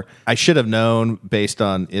before. I should have known based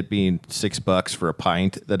on it being $6 for a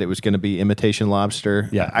pint that it was going to be imitation lobster.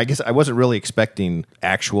 Yeah. I guess I wasn't really expecting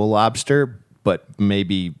actual lobster, but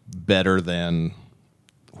maybe better than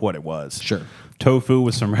what it was. Sure. Tofu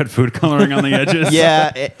with some red food coloring on the edges.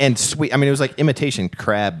 Yeah, and sweet. I mean, it was like imitation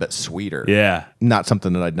crab, but sweeter. Yeah. Not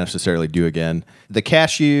something that I'd necessarily do again. The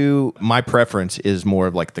cashew, my preference is more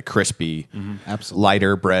of like the crispy, Absolutely.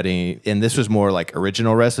 lighter breading. And this was more like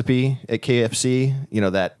original recipe at KFC. You know,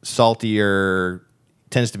 that saltier,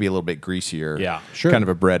 tends to be a little bit greasier. Yeah, sure. Kind of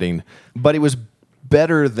a breading. But it was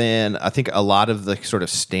better than, I think, a lot of the sort of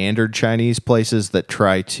standard Chinese places that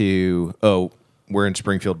try to, we're in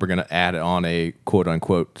Springfield, we're going to add on a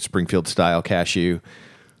quote-unquote Springfield-style cashew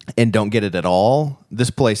and don't get it at all. This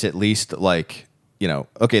place at least, like, you know,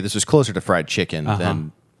 okay, this was closer to fried chicken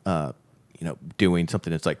than, you know, doing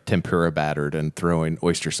something that's like tempura battered and throwing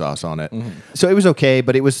oyster sauce on it. So it was okay,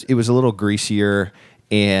 but it was a little greasier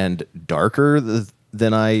and darker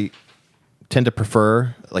than I tend to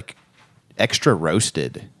prefer, like extra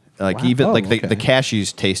roasted. Like Wow. even like okay. the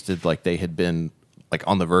cashews tasted like they had been like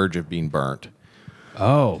on the verge of being burnt.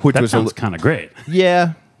 Oh, Which that was sounds kind of great.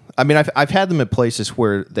 Yeah. I mean, I've had them at places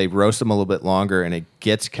where they roast them a little bit longer and it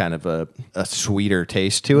gets kind of a sweeter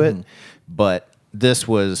taste to it. But this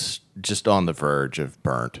was just on the verge of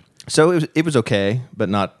burnt. So it was okay, but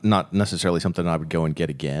not necessarily something I would go and get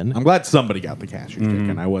again. I'm glad somebody got the cashew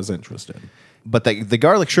chicken. I was interested. But the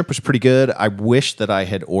garlic shrimp was pretty good. I wish that I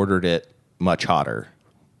had ordered it much hotter.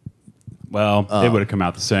 Well, it would have come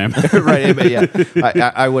out the same. Right. But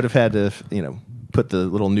yeah. I would have had to, you know, put the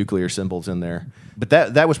little nuclear symbols in there. But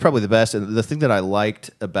that was probably the best. And the thing that I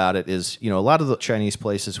liked about it is, you know, a lot of the Chinese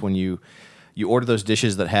places, when you order those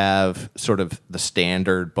dishes that have sort of the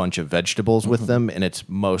standard bunch of vegetables with them, and it's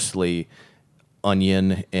mostly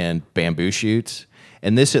onion and bamboo shoots.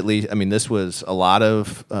 And this, at least, I mean, this was a lot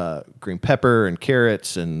of green pepper and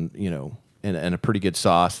carrots and, you know, and a pretty good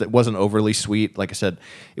sauce that wasn't overly sweet. Like I said,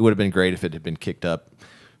 it would have been great if it had been kicked up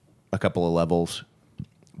a couple of levels.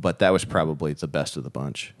 But that was probably the best of the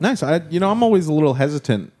bunch. Nice. I'm always a little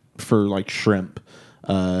hesitant for like shrimp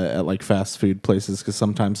at like fast food places because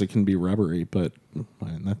sometimes it can be rubbery. But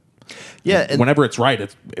whenever it's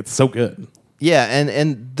right, it's so good. Yeah,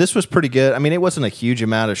 and this was pretty good. I mean, it wasn't a huge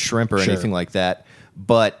amount of shrimp or anything like that,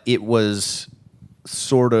 but it was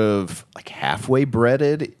sort of like halfway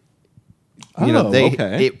breaded.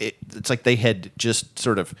 It's like they had just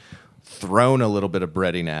sort of thrown a little bit of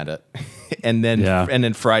breading at it and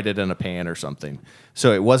then fried it in a pan or something.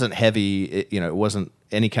 So it wasn't heavy, it wasn't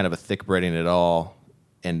any kind of a thick breading at all,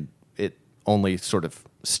 and it only sort of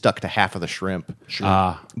stuck to half of the shrimp.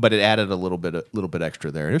 Sure. But it added a little bit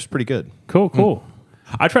extra there. It was pretty good. Cool.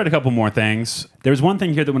 I tried a couple more things. There's one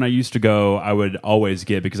thing here that when I used to go, I would always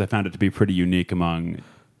get because I found it to be pretty unique among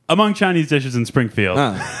Chinese dishes in Springfield.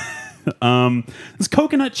 It's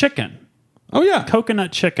coconut chicken. Oh, yeah.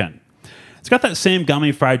 Coconut chicken. It's got that same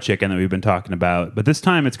gummy fried chicken that we've been talking about, but this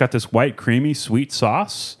time it's got this white, creamy, sweet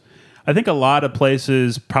sauce. I think a lot of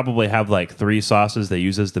places probably have like 3 sauces they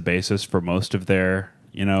use as the basis for most of their,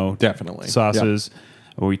 definitely sauces.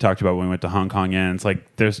 Yeah. We talked about when we went to Hong Kong Inn. It's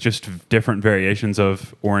like there's just different variations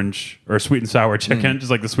of orange or sweet and sour chicken, just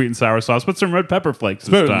like the sweet and sour sauce with some red pepper flakes.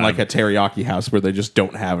 It's like a teriyaki house where they just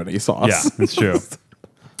don't have any sauce. Yeah, that's true.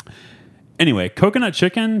 Anyway, coconut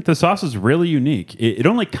chicken, the sauce is really unique. It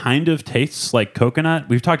only kind of tastes like coconut.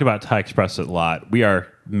 We've talked about Thai Express a lot. We are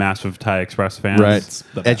massive Thai Express fans.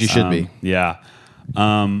 Right. As you should be. Yeah.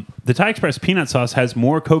 The Thai Express peanut sauce has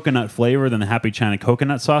more coconut flavor than the Happy China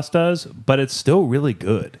coconut sauce does, but it's still really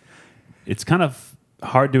good. It's kind of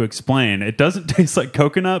hard to explain. It doesn't taste like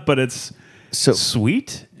coconut, but it's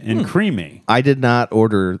sweet and creamy. I did not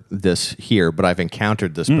order this here, but I've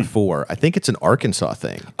encountered this before. I think it's an Arkansas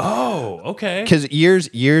thing. Oh, okay. Because years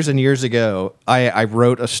and years ago, I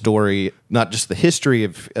wrote a story, not just the history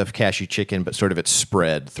of cashew chicken, but sort of its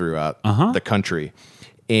spread throughout the country.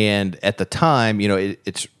 And at the time,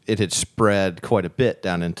 it had spread quite a bit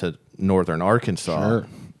down into northern Arkansas.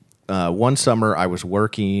 Sure. One summer, I was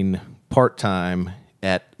working part-time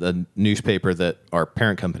at the newspaper that our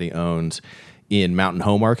parent company owns in Mountain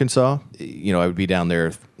Home, Arkansas. I would be down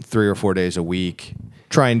there 3 or 4 days a week,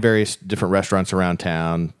 trying various different restaurants around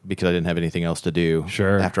town because I didn't have anything else to do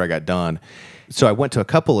after I got done. So I went to a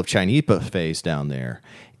couple of Chinese buffets down there,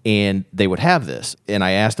 and they would have this. And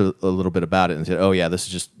I asked a little bit about it and said, oh, yeah,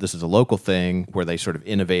 this is a local thing where they sort of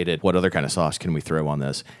innovated. What other kind of sauce can we throw on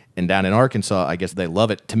this? And down in Arkansas, I guess they love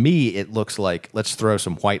it. To me, it looks like let's throw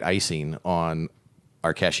some white icing on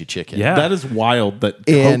our cashew chicken. Yeah. That is wild that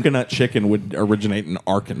coconut chicken would originate in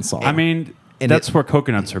Arkansas. I mean, that's where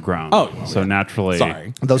coconuts are grown. Oh, so naturally.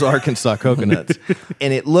 Sorry. Those Arkansas coconuts.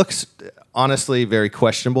 And it looks, honestly, very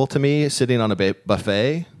questionable to me sitting on a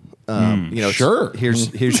buffet. Sure.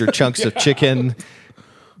 Here's your chunks of chicken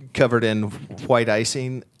covered in white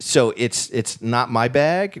icing. So it's not my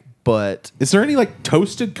bag, but Is there any like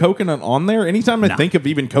toasted coconut on there? Anytime I think of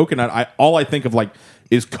even coconut, all I think of like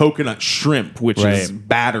is coconut shrimp, which is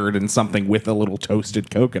battered in something with a little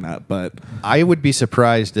toasted coconut. But I would be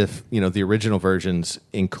surprised if the original versions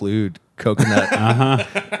include coconut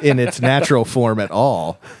in its natural form at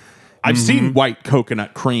all. I've seen white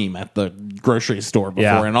coconut cream at the grocery store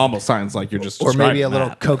before, and it almost sounds like you're just or maybe a describing little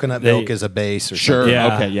that. coconut milk as a base or Sure. something.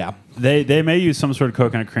 Yeah. Okay. Yeah. They may use some sort of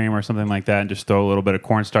coconut cream or something like that and just throw a little bit of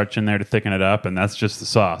cornstarch in there to thicken it up, and that's just the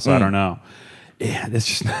sauce. I don't know. Yeah,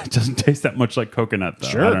 it doesn't taste that much like coconut, though.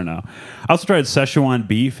 Sure. I don't know. I also tried Szechuan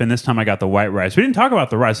beef, and this time I got the white rice. We didn't talk about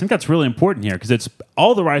the rice. I think that's really important here because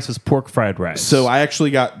all the rice is pork fried rice. So I actually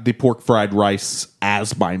got the pork fried rice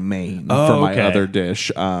as my main for my other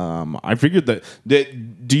dish. I figured that.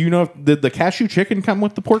 Do you know did the cashew chicken come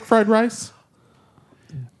with the pork fried rice?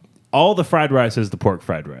 all the fried rice is the pork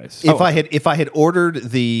fried rice. If I had ordered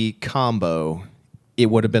the combo, it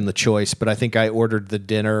would have been the choice, but I think I ordered the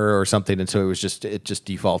dinner or something, and so it just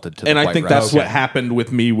defaulted to. And the I white think rice. that's what happened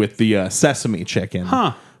with me with the sesame chicken.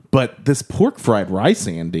 Huh. But this pork fried rice,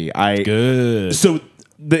 Andy, Good. So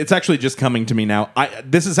it's actually just coming to me now.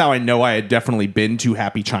 This is how I know I had definitely been to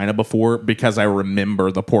Happy China before, because I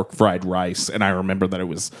remember the pork fried rice, and I remember that it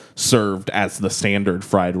was served as the standard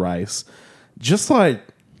fried rice. Just like,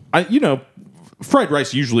 fried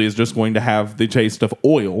rice usually is just going to have the taste of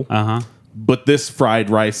oil. Uh-huh. But this fried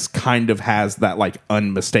rice kind of has that like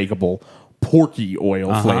unmistakable porky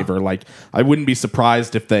oil flavor. Like, I wouldn't be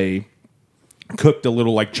surprised if they cooked a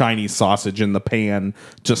little like Chinese sausage in the pan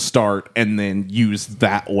to start and then used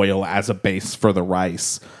that oil as a base for the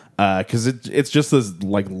rice. Because it's just this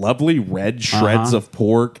like lovely red shreds of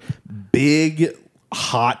pork, big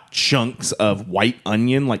hot chunks of white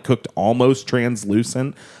onion, like cooked almost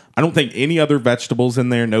translucent. I don't think any other vegetables in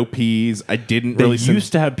there. No peas. I didn't They really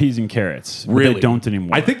used to have peas and carrots. But Really? They don't anymore.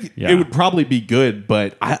 I think it would probably be good,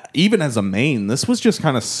 but even as a main, this was just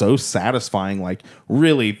kind of so satisfying. Like,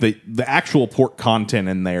 really, the actual pork content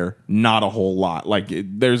in there, not a whole lot. Like,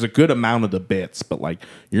 there's a good amount of the bits, but like,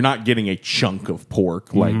 you're not getting a chunk of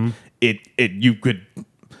pork. Like,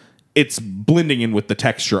 it's blending in with the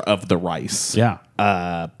texture of the rice. Yeah.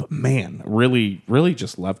 But man, really, really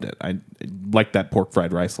just loved it. I like that pork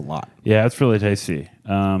fried rice a lot. Yeah, it's really tasty.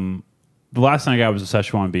 The last thing I got was a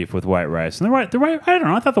Szechuan beef with white rice. And the white, I don't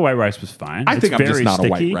know. I thought the white rice was fine. I think I'm just very not sticky.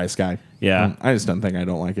 a white rice guy. Yeah. I just don't think I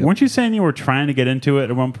don't like it. Weren't you saying you were trying to get into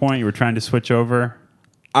it at one point? You were trying to switch over?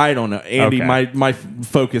 I don't know, Andy. Okay. My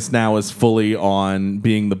focus now is fully on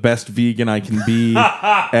being the best vegan I can be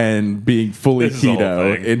and being fully This is the whole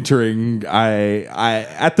keto. thing. Entering, I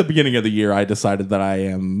at the beginning of the year, I decided that I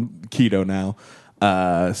am keto now.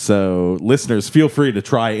 So listeners, feel free to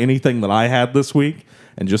try anything that I had this week,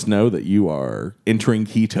 and just know that you are entering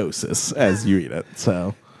ketosis as you eat it.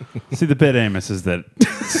 So, See, the bit, Amos, is that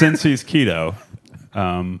since he's keto,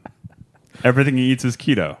 everything he eats is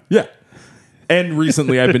keto. yeah. And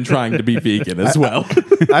recently, I've been trying to be vegan as well.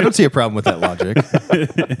 I don't see a problem with that logic.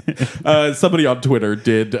 Somebody on Twitter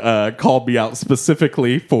did call me out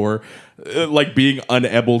specifically for like being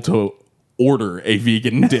unable to order a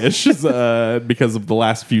vegan dish because of the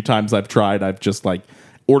last few times I've tried. I've just like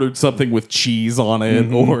ordered something with cheese on it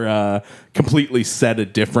or completely said a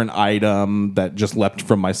different item that just leapt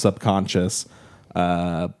from my subconscious.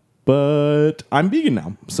 But I'm vegan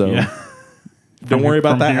now, so don't worry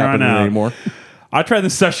about From that here on happening out. anymore. I tried the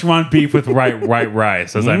Szechuan beef with white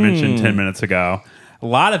rice, as I mentioned 10 minutes ago. A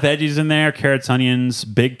lot of veggies in there, carrots, onions,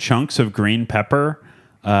 big chunks of green pepper,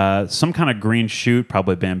 some kind of green shoot,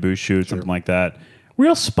 probably bamboo shoot, something like that.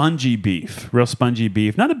 Real spongy beef.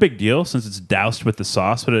 Not a big deal since it's doused with the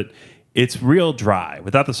sauce, but it's real dry.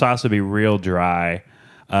 Without the sauce, it'd be real dry.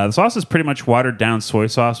 The sauce is pretty much watered down soy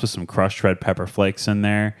sauce with some crushed red pepper flakes in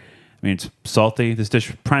there. I mean, it's salty. This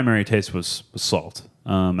dish primary taste was salt.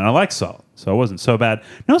 And I like salt, so it wasn't so bad.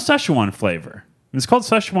 No Szechuan flavor. It's called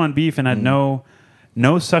Szechuan beef and had no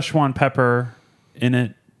Szechuan pepper in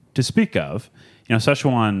it to speak of.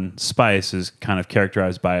 Szechuan spice is kind of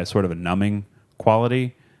characterized by a sort of a numbing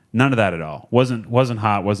quality. None of that at all. Wasn't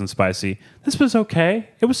hot, wasn't spicy. This was okay.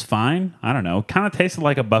 It was fine. I don't know. Kind of tasted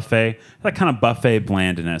like a buffet. That kind of buffet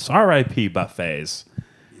blandness. R.I.P. buffets.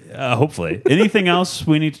 Hopefully. Anything else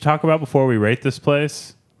we need to talk about before we rate this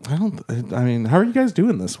place? How are you guys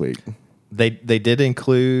doing this week? They did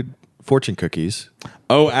include fortune cookies.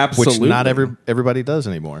 Oh, absolutely. Which not everybody does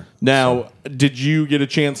anymore. Now, did you get a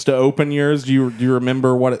chance to open yours? Do you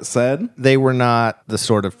remember what it said? They were not the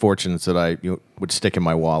sort of fortunes that I would stick in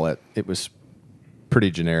my wallet. It was pretty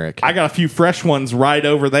generic. I got a few fresh ones right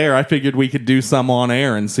over there. I figured we could do some on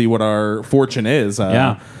air and see what our fortune is.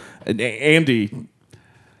 Andy,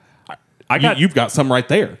 you've got some right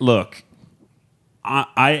there. Look,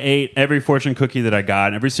 I ate every fortune cookie that I got.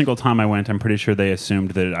 And every single time I went, I'm pretty sure they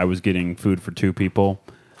assumed that I was getting food for 2 people.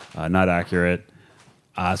 Not accurate.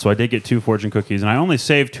 So I did get 2 fortune cookies, and I only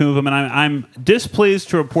saved 2 of them. And I'm displeased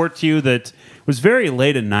to report to you that it was very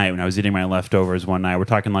late at night when I was eating my leftovers one night. We're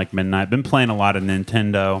talking like midnight. Been playing a lot of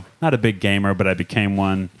Nintendo. Not a big gamer, but I became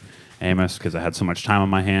one, Amos, because I had so much time on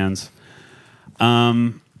my hands.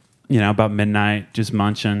 About midnight, just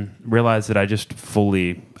munching. Realized that I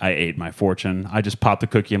ate my fortune. I just popped the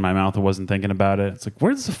cookie in my mouth and wasn't thinking about it. It's like,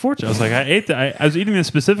 where's the fortune? I was like, I ate that. I was eating this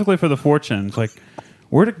specifically for the fortune. It's like,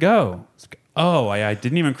 where'd it go? I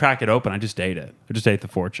didn't even crack it open. I just ate it. I just ate the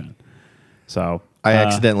fortune. So I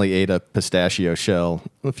accidentally ate a pistachio shell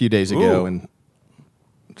a few days ago, and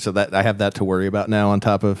so that I have that to worry about now. On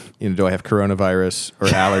top of, do I have coronavirus or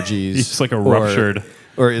allergies? It's like a ruptured.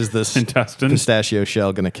 Or is this intestine pistachio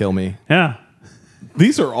shell going to kill me? Yeah.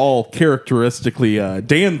 These are all characteristically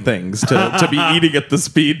Dan things to be eating at the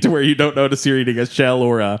speed to where you don't notice you're eating a shell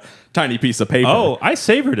or a tiny piece of paper. Oh, I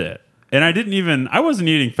savored it. And I wasn't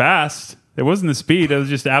eating fast. It wasn't the speed. I was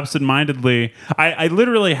just absentmindedly. I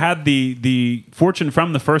literally had the fortune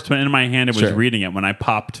from the first one in my hand and was reading it when I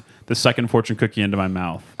popped the second fortune cookie into my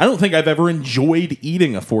mouth. I don't think I've ever enjoyed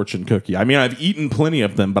eating a fortune cookie. I mean, I've eaten plenty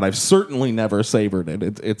of them, but I've certainly never savored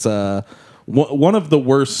it. It's one of the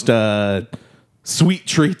worst sweet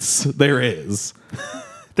treats there is.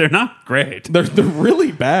 They're not great. They're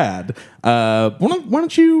really bad. Why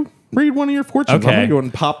don't you read one of your fortunes? Okay. I'm going to go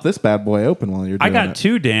and pop this bad boy open while you're doing it. I got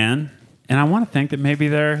 2, Dan, and I want to think that maybe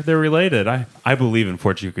they're related. I believe in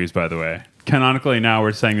fortune cookies, by the way. Canonically, now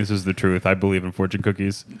we're saying this is the truth. I believe in fortune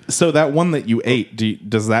cookies. So that one that you ate,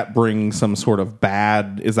 does that bring some sort of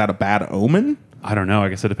is that a bad omen? I don't know. I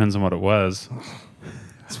guess it depends on what it was.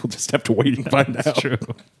 So we'll just have to wait and find out. That's true.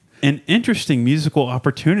 And interesting musical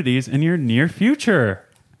opportunities in your near future.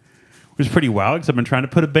 Which is pretty wild because I've been trying to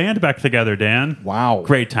put a band back together, Dan. Wow.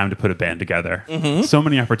 Great time to put a band together. Mm-hmm. So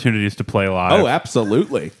many opportunities to play live. Oh,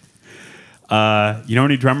 absolutely. You know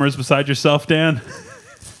any drummers besides yourself, Dan?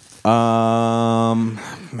 Man.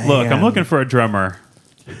 Look, I'm looking for a drummer.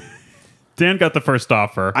 Dan got the first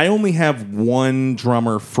offer. I only have one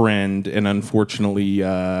drummer friend, and unfortunately,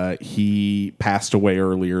 he passed away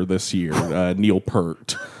earlier this year. Neil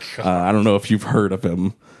Peart. I don't know if you've heard of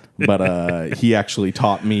him, but he actually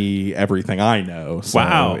taught me everything I know. So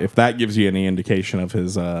wow! If that gives you any indication of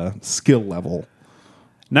his skill level.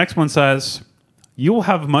 Next one says, "You will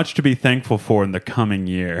have much to be thankful for in the coming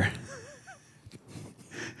year."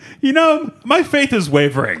 My faith is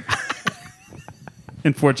wavering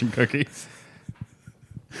in fortune cookies.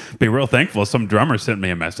 Be real thankful some drummer sent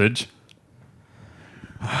me a message.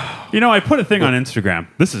 I put a thing on Instagram.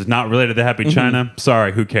 This is not related to Happy China.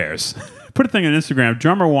 Sorry, who cares? Put a thing on Instagram.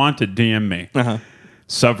 Drummer wanted, DM me. Uh-huh.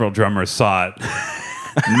 Several drummers saw it.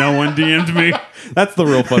 No one DM'd me. That's the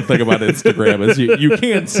real fun thing about Instagram is you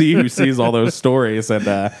can't see who sees all those stories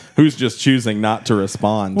and who's just choosing not to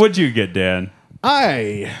respond. What'd you get, Dan?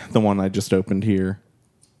 The one I just opened here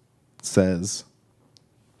says,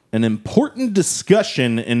 an important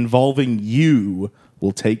discussion involving you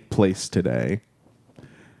will take place today.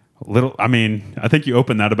 I think you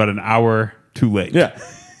opened that about an hour too late. Yeah.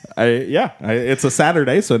 It's a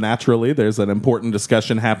Saturday, so naturally there's an important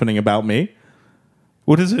discussion happening about me.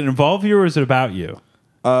 What does it involve you or is it about you?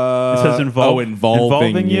 It says involving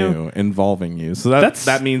you. Involving you. So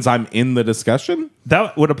that means I'm in the discussion?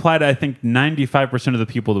 That would apply to, I think, 95% of the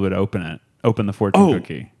people that would open the fortune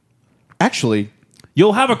cookie. Actually,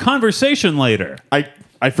 you'll have a conversation later.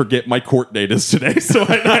 I forget my court date is today, so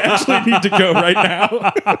I actually need to go right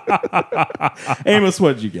now. Amos,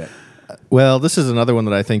 what did you get? Well, this is another one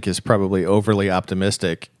that I think is probably overly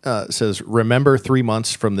optimistic. It says, remember 3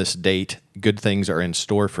 months from this date, good things are in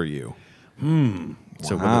store for you.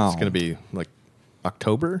 So it's going to be like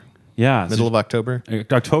October? Yeah. Middle of October?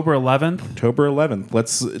 October 11th? October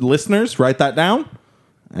 11th. Listeners, write that down,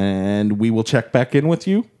 and we will check back in with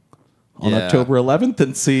you on October 11th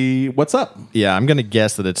and see what's up. Yeah, I'm going to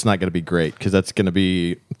guess that it's not going to be great because that's going to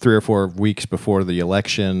be 3 or 4 weeks before the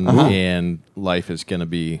election, and life is going to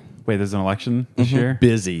be... Wait, there's an election this year?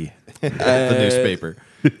 Busy at the newspaper.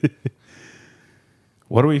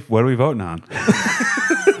 What are we voting on?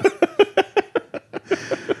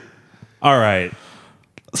 All right.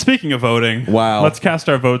 Speaking of voting, Wow. let's cast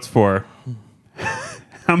our votes for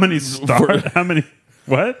how many stars? How many?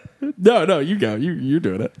 What? No, you go. You're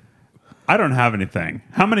doing it. I don't have anything.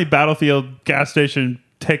 How many Battlefield gas station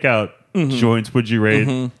takeout joints would you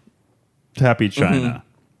rate Happy China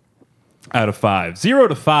out of 5? 0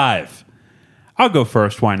 to 5. I'll go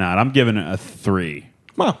first. Why not? I'm giving it a 3.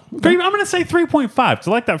 Wow. I'm going to say 3.5 because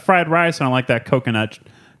I like that fried rice and I like that coconut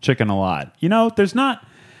chicken a lot. You know, there's not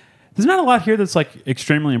a lot here that's like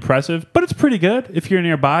extremely impressive, but it's pretty good. If you're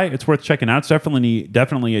nearby, it's worth checking out. It's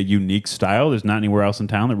definitely a unique style. There's not anywhere else in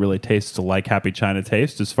town that really tastes like Happy China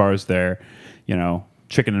tastes as far as their,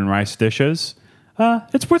 chicken and rice dishes.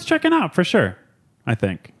 It's worth checking out for sure, I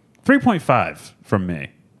think. 3.5 from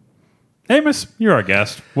me. Amos, you're our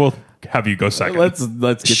guest. We'll have you go second. Let's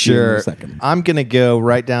get you in a second. I'm going to go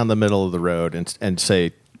right down the middle of the road and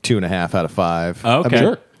say 2.5 out of 5. Okay.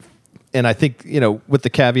 Sure. And I think, with the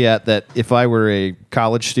caveat that if I were a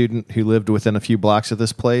college student who lived within a few blocks of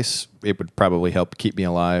this place, it would probably help keep me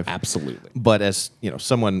alive. Absolutely. But as,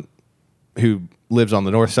 someone who lives on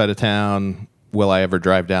the north side of town, will I ever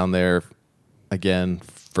drive down there again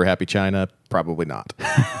for Happy China? Probably not.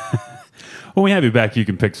 When we have you back, you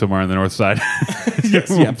can pick somewhere on the north side.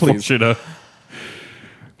 Yeah, please. Should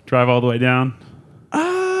drive all the way down.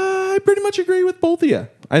 I pretty much agree with both of you.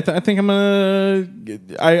 I think I'm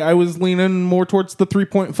I was leaning more towards the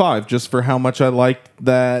 3.5 just for how much I like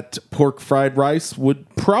that pork fried rice.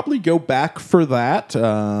 Would probably go back for that,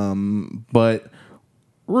 but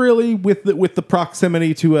really with the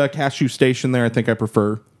proximity to a Cashew Station there, I think I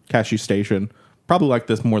prefer Cashew Station. Probably like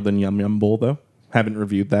this more than Yum Yum Bowl though. Haven't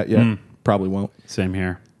reviewed that yet. Probably won't. Same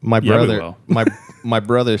here. My Yeah, we brother, will. my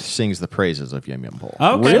brother sings the praises of Yum Yum Bowl.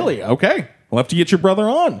 Okay. Really? Okay. We'll have to get your brother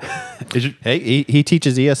on. Hey, he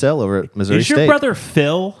teaches ESL over at Missouri Is your State. brother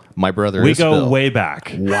Phil? My brother We is go Phil. way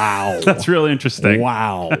back. Wow. That's really interesting.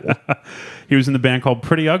 Wow. He was in the band called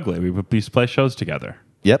Pretty Ugly. We used to play shows together.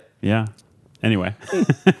 Yep. Yeah. Anyway.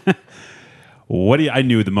 I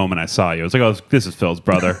knew the moment I saw you. I was like, oh, this is Phil's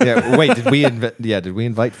brother. Yeah. Wait, did we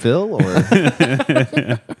invite Phil or?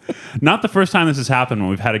 Not the first time this has happened when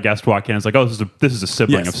we've had a guest walk in. It's like, oh, this is a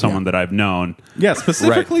sibling Yes, of someone that I've known. Yeah,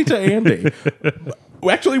 specifically to Andy.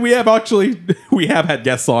 Actually, we have had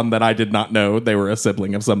guests on that I did not know they were a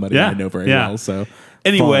sibling of somebody I know very well. So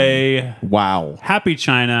anyway, fun. Wow, Happy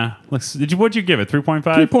China. What'd you give it? 3.5?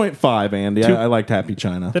 3.5, Andy. I liked Happy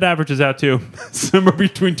China. That averages out to somewhere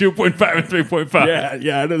between 2.5 and 3.5.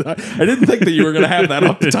 Yeah. I didn't think that you were going to have that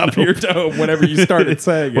off the top of your dome whenever you started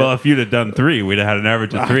saying it. Well, if you'd have done 3, we'd have had an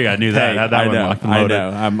average of 3. I knew that. Hey, I had that I one know. locked and I loaded.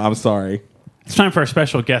 know. I'm sorry. It's time for our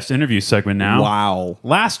special guest interview segment now. Wow.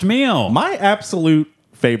 Last meal. My absolute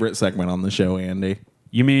favorite segment on the show, Andy.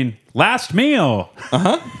 You mean last meal?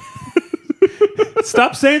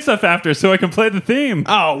 Stop saying stuff after so I can play the theme.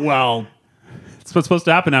 Oh, well. It's what's supposed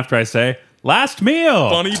to happen after I say last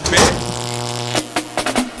meal. Funny bit.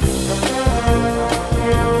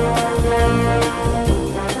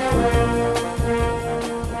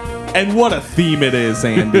 And what a theme it is,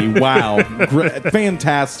 Andy. Wow.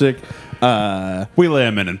 Fantastic. We lay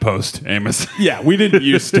them in post, Amos. Yeah, we didn't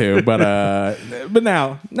used to, but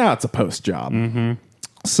now it's a post job. Mm-hmm.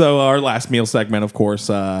 So our last meal segment, of course,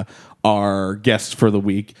 our guest for the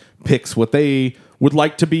week picks what they would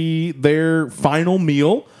like to be their final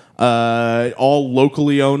meal. All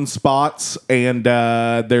locally owned spots, and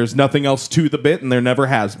there's nothing else to the bit, and there never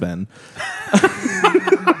has been.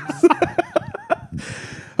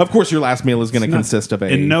 Of course, your last meal is going to consist of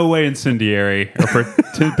in no way incendiary or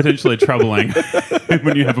potentially troubling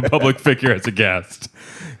when you have a public figure as a guest.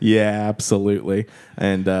 Yeah, absolutely.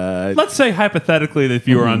 And let's say hypothetically that if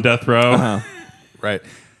you were on death row, Right.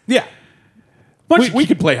 yeah, we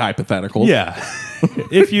could play hypothetical. yeah.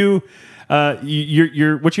 If you're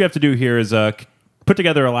what you have to do here is put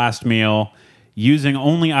together a last meal using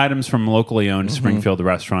only items from locally owned Springfield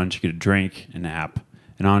restaurants. You get a drink, an app,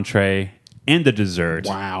 an entree, and a dessert.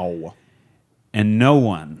 Wow. And no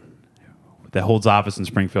one that holds office in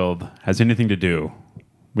Springfield has anything to do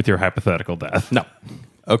with your hypothetical death. No.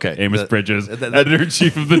 Okay. Amos Bridges,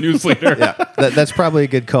 editor-in-chief of the Newsleader. Yeah, that's probably a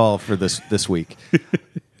good call for this week.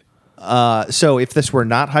 So if this were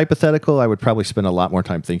not hypothetical, I would probably spend a lot more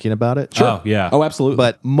time thinking about it. Sure. Oh, yeah. Oh, absolutely.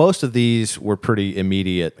 But most of these were pretty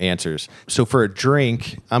immediate answers. So for a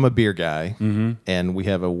drink, I'm a beer guy, and we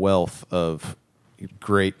have a wealth of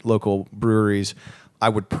great local breweries. I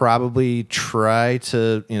would probably try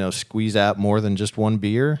to squeeze out more than just one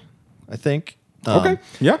beer, I think. Okay.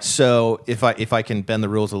 Yeah. So if I can bend the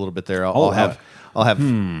rules a little bit there, I'll have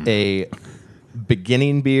a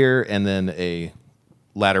beginning beer and then a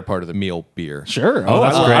latter part of the meal beer. Sure. Oh,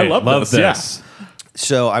 that's great. I love this. Yeah.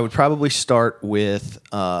 So I would probably start with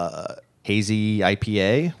hazy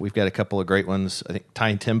IPA. We've got a couple of great ones. I think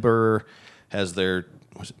Tyne Timber has their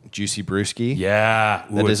Juicy Brewski. Yeah.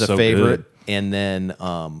 Ooh, that is it's a so favorite. good. And then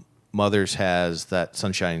Mother's has that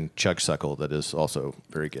Sunshine Chugsuckle that is also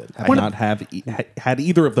very good. I have not had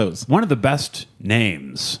either of those. One of the best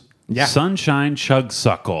names. Yeah. Sunshine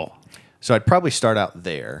Chugsuckle. So I'd probably start out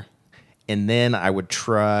there, and then I would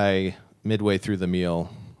try midway through the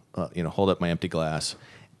meal, hold up my empty glass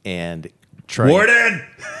and try Warden!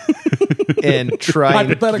 and try to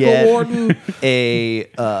Hypothetical get warden. a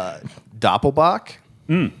Doppelbock,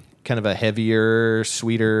 kind of a heavier,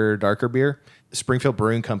 sweeter, darker beer. Springfield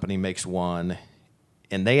Brewing Company makes one,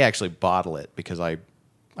 and they actually bottle it because I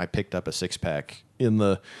picked up a 6-pack in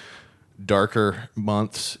the darker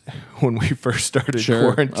months when we first started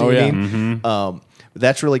quarantining. Oh, yeah.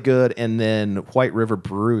 That's really good. And then White River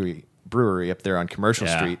Brewery up there on Commercial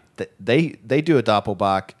Street, they do a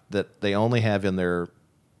Doppelbock that they only have in their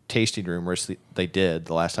tasting room, or they did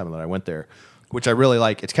the last time that I went there, which I really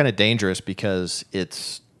like. It's kind of dangerous because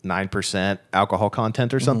it's 9% alcohol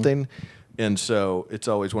content or something. And so it's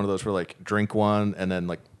always one of those where like drink one and then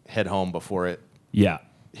like head home before it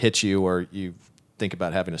hits you, or you think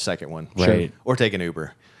about having a second one. Right. Or take an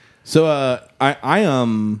Uber. So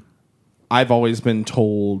I've always been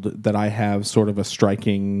told that I have sort of a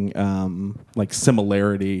striking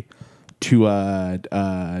similarity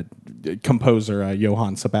to composer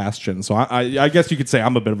Johann Sebastian. So I guess you could say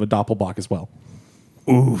I'm a bit of a Doppelbock as well.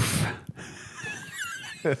 Oof.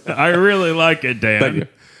 I really like it, Dan. Thank you.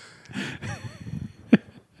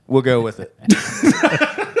 We'll go with it.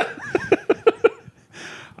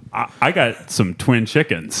 I got some twin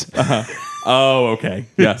chickens. Oh, okay.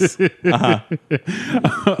 Yes.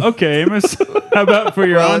 Okay, Amos. How about for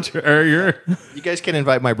your entree? Or your... You guys can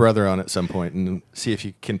invite my brother on at some point and see if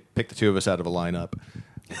you can pick the two of us out of a lineup.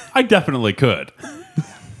 I definitely could.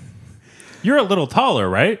 You're a little taller,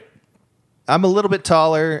 right? I'm a little bit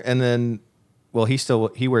taller, and then, well,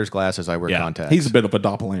 he wears glasses. I wear contacts. He's a bit of a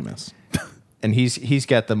Doppel-Amos. And he's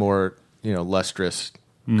got the more lustrous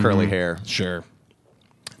curly hair. Sure.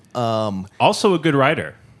 Also a good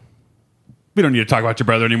writer. We don't need to talk about your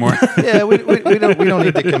brother anymore. Yeah, we don't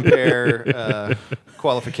need to compare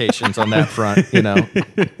qualifications on that front.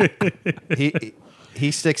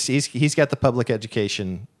 He's got the public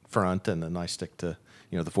education front, and then I stick to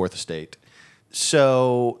the Fourth Estate.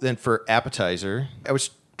 So then for appetizer, I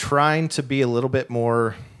was trying to be a little bit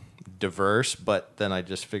more diverse, but then I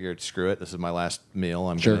just figured, screw it. This is my last meal.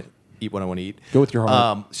 I'm going to eat what I want to eat. Go with your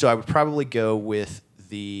heart. So I would probably go with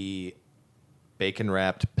the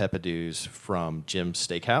bacon-wrapped peppadews from Jim's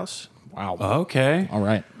Steakhouse. Wow. Okay. All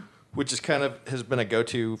right. Which is kind of has been a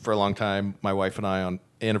go-to for a long time. My wife and I, on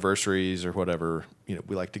anniversaries or whatever,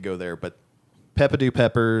 we like to go there. But peppadew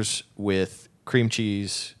peppers with cream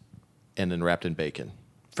cheese and then wrapped in bacon.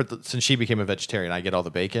 Since she became a vegetarian, I get all the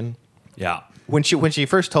bacon. Yeah. When she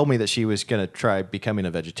first told me that she was going to try becoming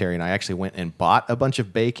a vegetarian, I actually went and bought a bunch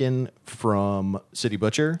of bacon from City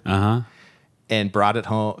Butcher and brought it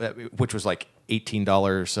home, which was like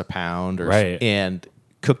 $18 a pound, and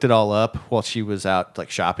cooked it all up while she was out like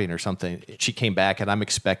shopping or something. She came back, and I'm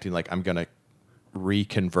expecting I'm going to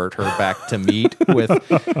reconvert her back to meat with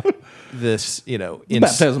this,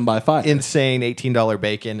 baptism by fire, insane $18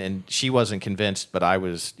 bacon, and she wasn't convinced, but I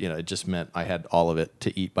was. It just meant I had all of it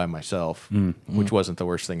to eat by myself, which wasn't the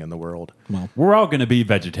worst thing in the world. Well, we're all going to be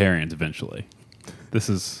vegetarians eventually. This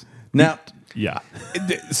is now. Yeah.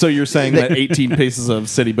 So you're saying that 18 pieces of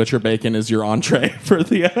City Butcher bacon is your entree for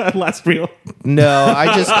the last meal? No,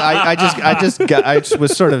 I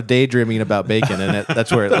was sort of daydreaming about bacon, and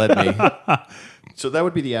that's where it led me. So that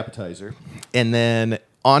would be the appetizer, and then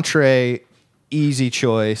entree, easy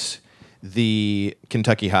choice, the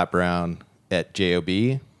Kentucky Hot Brown at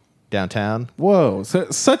JOB downtown. Whoa,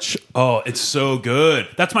 such. Oh, it's so good.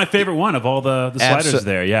 That's my favorite one of all the sliders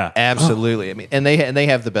there. Yeah, absolutely. I mean, and they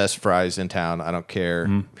have the best fries in town. I don't care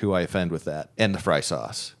who I offend with that, and the fry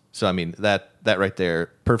sauce. So I mean that right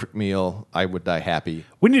there, perfect meal. I would die happy.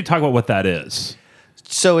 We need to talk about what that is.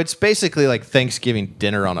 So it's basically like Thanksgiving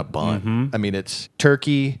dinner on a bun. I mean, it's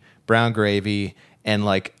turkey, brown gravy, and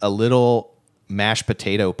like a little mashed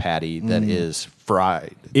potato patty that is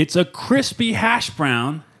fried. It's a crispy hash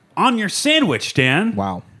brown on your sandwich, Dan.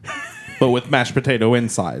 Wow. But with mashed potato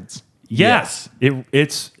insides. Yes.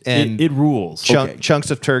 It rules.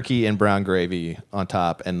 Chunks of turkey and brown gravy on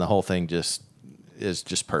top, and the whole thing is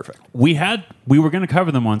just perfect. We were going to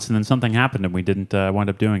cover them once, and then something happened, and we didn't wind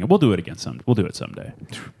up doing it. We'll do it again someday. We'll do it someday.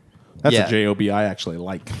 That's a JOB I actually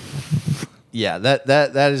like. Yeah,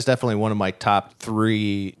 that is definitely one of my top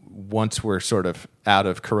 3 once we're sort of out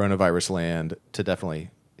of coronavirus land to definitely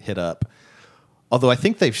hit up. Although I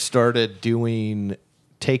think they've started doing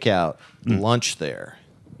takeout lunch there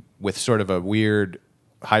with sort of a weird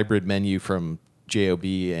hybrid menu from JOB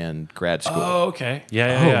and grad school. Oh, okay.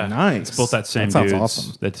 Yeah. Nice. It's both that same dude. sounds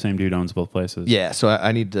awesome. That same dude owns both places. Yeah, so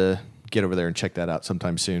I need to get over there and check that out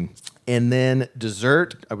sometime soon. And then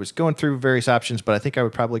dessert, I was going through various options, but I think I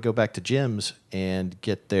would probably go back to Jim's and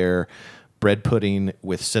get their bread pudding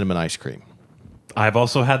with cinnamon ice cream, I've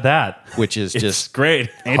also had that, which is it's just great.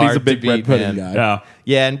 Andy's hard a big to bread beat, pudding man. guy. Yeah.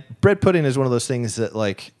 Yeah, and bread pudding is one of those things that,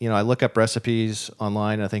 like, you know, I look up recipes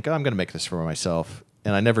online and I think, oh, I'm going to make this for myself.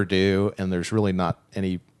 And I never do. And there's really not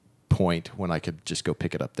any point when I could just go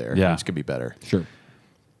pick it up there. Yeah. It's going to be better. Sure.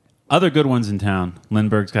 Other good ones in town.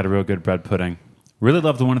 Lindbergh's got a real good bread pudding. Really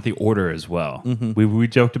love the one at the Order as well. Mm-hmm. We've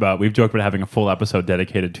joked about having a full episode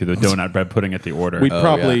dedicated to the donut bread pudding at the Order. We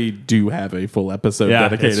probably do have a full episode Yeah,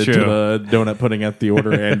 dedicated it's to true. the donut pudding at the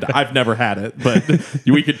Order, and I've never had it, but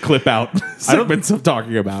we could clip out segments of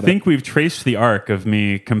talking about I think we've traced the arc of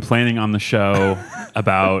me complaining on the show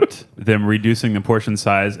about them reducing the portion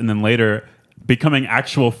size, and then later becoming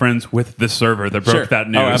actual friends with the server that broke that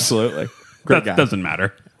news. Oh, absolutely. Great guy. That doesn't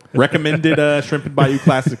matter. Recommended Shrimp and Bayou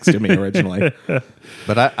Classics to me originally.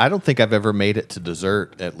 But I don't think I've ever made it to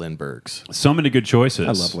dessert at Lindbergh's. So many good choices.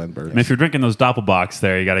 I love Lindbergh's. I mean, if you're drinking those Doppelbocks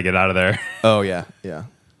there, you got to get out of there Oh, yeah, yeah.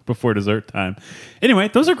 before dessert time. Anyway,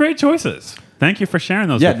 those are great choices. Thank you for sharing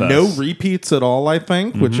those Yeah, with us. no repeats at all, I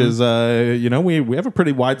think, which is, we have a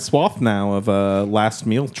pretty wide swath now of last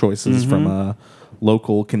meal choices from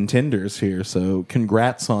local contenders here. So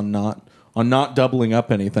congrats on not doubling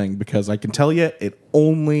up anything, because I can tell you it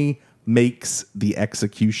only makes the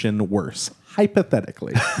execution worse.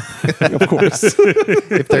 Hypothetically, of course.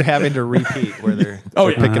 If they're having to repeat where they're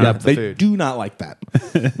picking up the they food. do not like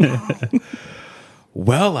that.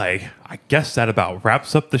 Well, I guess that about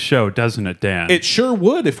wraps up the show, doesn't it, Dan? It sure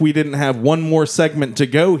would if we didn't have one more segment to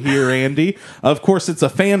go here, Andy. Of course, it's a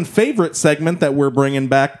fan favorite segment that we're bringing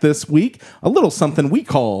back this week. A little something we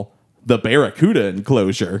call the Barracuda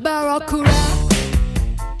Enclosure. Barracuda.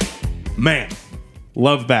 Man,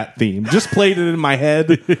 love that theme. Just played it in my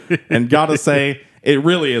head, and gotta say, it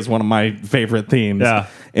really is one of my favorite themes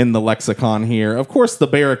in the lexicon here. Of course, the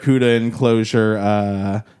Barracuda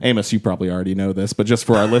Enclosure. Amos, you probably already know this, but just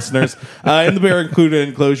for our listeners, in the Barracuda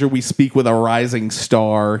Enclosure, we speak with a rising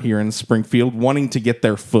star here in Springfield wanting to get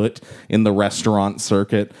their foot in the restaurant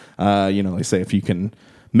circuit. They say if you can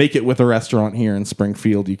make it with a restaurant here in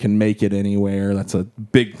Springfield, you can make it anywhere. That's a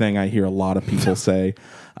big thing I hear a lot of people say.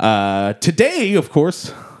 Today, of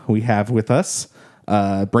course, we have with us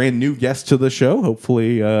a brand new guest to the show,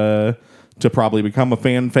 hopefully to probably become a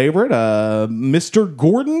fan favorite, Mr.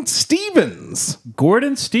 Gordon Stevens.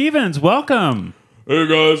 Gordon Stevens, welcome. Hey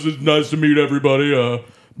guys, it's nice to meet everybody.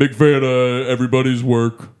 Big fan of everybody's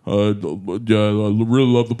work. I really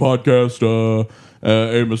love the podcast.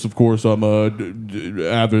 Amos, of course, I'm a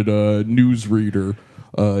avid news reader.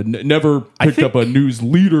 Never picked up a news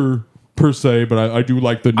leader per se, but I do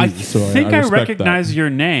like the news. I think I respect recognize that. your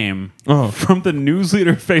name from the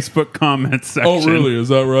Newsleader Facebook comments section. Oh, really? Is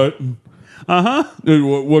that right?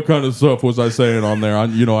 What kind of stuff was I saying on there? I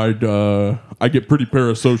get pretty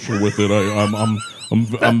parasocial with it.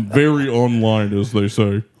 I'm very online, as they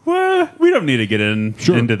say. Well, we don't need to get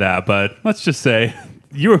into that, but let's just say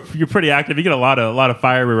you're pretty active. You get a lot of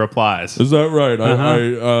fiery replies. Is that right?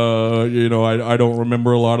 I don't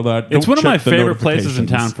remember a lot of that. It's Don't one of my check the favorite places in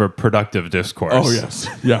notifications. town for productive discourse. Oh yes,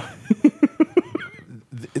 yeah.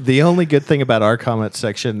 The only good thing about our comment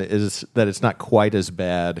section is that it's not quite as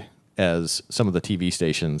bad as some of the TV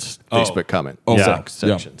stations' Facebook comment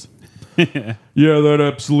sections. Yeah, that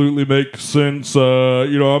absolutely makes sense. Of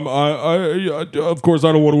course,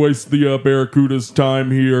 I don't want to waste the Barracuda's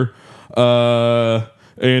time here.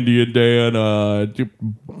 Andy and Dan,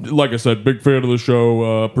 like I said, big fan of the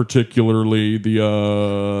show, particularly the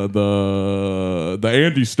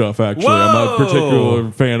Andy stuff. Actually, I'm a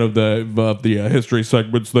particular fan of the history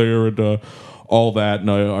segments there and all that,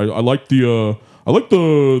 and I like the. I like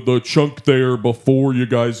the chunk there before you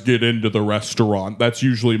guys get into the restaurant. That's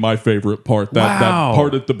usually my favorite part. That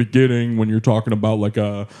part at the beginning when you're talking about like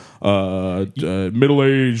a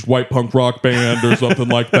middle-aged white punk rock band or something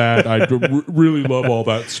like that. I really love all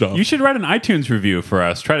that stuff. You should write an iTunes review for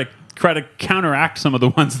us. Try to counteract some of the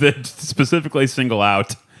ones that specifically single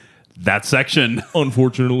out that section.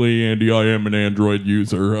 Unfortunately, Andy, I am an Android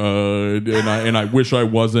user, and I wish I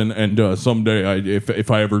wasn't. And someday, if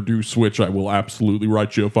I ever do switch, I will absolutely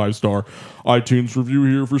write you a 5-star iTunes review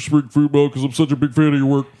here for Springfield because I'm such a big fan of your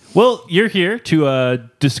work. Well, you're here to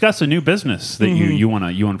discuss a new business that you want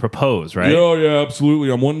to propose, right? Yeah,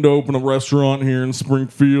 absolutely. I'm wanting to open a restaurant here in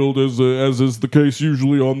Springfield, as is the case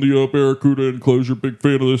usually on the Barracuda Enclosure. Big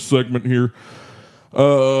fan of this segment here.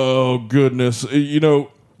 Oh, goodness.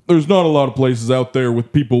 There's not a lot of places out there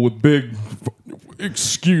with people with big...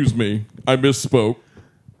 Excuse me, I misspoke.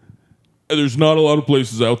 There's not a lot of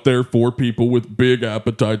places out there for people with big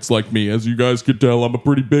appetites like me. As you guys can tell, I'm a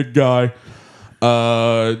pretty big guy.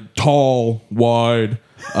 Tall, wide,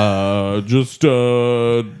 just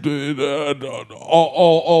all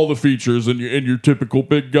the features in your typical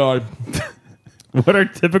big guy. What are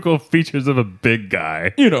typical features of a big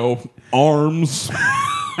guy? Arms.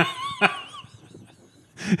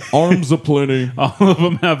 Arms aplenty. All of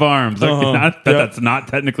them have arms. That's not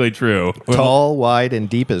technically true. Tall, wide, and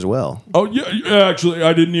deep as well. Oh, yeah, actually,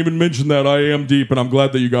 I didn't even mention that. I am deep, and I'm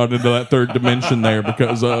glad that you got into that third dimension there,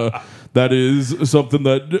 because that is something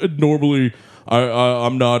that normally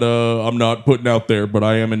I'm not putting out there, but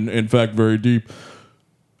I am in fact very deep.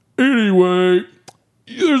 Anyway,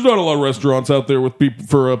 there's not a lot of restaurants out there with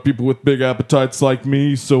people with big appetites like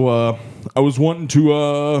me, so I was wanting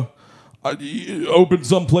to open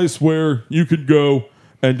some place where you could go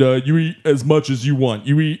and you eat as much as you want.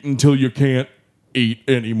 You eat until you can't eat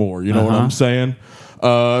anymore. You know what I'm saying?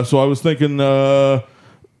 So I was thinking,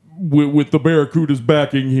 with the Barracuda's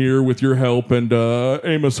backing here, with your help, and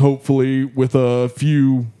Amos, hopefully, with a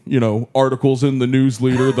few, articles in the news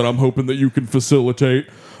leader that I'm hoping that you can facilitate.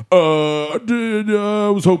 I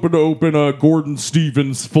was hoping to open a Gordon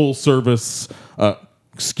Stevens full service.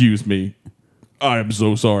 Excuse me. I am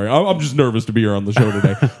so sorry. I'm just nervous to be here on the show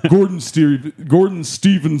today. Gordon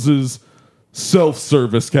Stevens's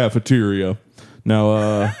self-service cafeteria. Now,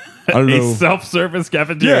 I don't know. A self-service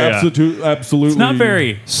cafeteria. Yeah, absolutely. It's not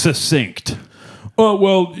very succinct.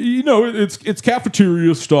 Well, it's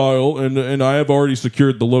cafeteria style, and I have already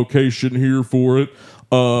secured the location here for it.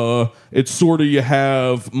 It's sort of, you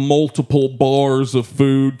have multiple bars of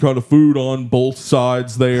food, kind of food on both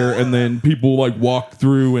sides there, and then people walk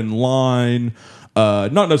through in line.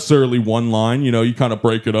 Not necessarily one line, you kind of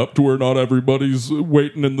break it up to where not everybody's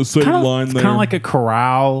waiting in the same line there. Kind of like a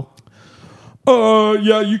corral.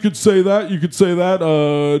 Yeah, you could say that.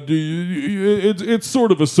 It's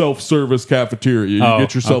sort of a self-service cafeteria. You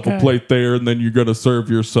get yourself a plate there, and then you're going to serve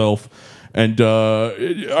yourself. And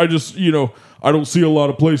I just, I don't see a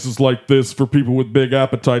lot of places like this for people with big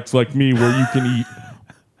appetites like me, where you can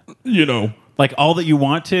eat, like all that you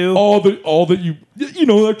want to. All that you,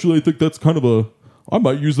 actually, I think that's kind of I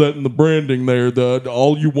might use that in the branding there. The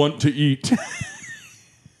all you want to eat.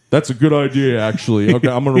 That's a good idea, actually. Okay,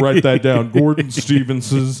 I'm going to write that down. Gordon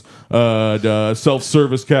Stevens's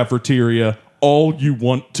self-service cafeteria. All you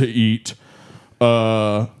want to eat.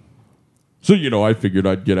 So, I figured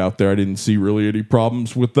I'd get out there. I didn't see really any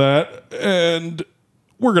problems with that. And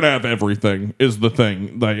we're going to have everything is the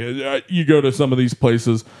thing. You go to some of these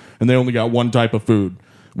places, and they only got one type of food.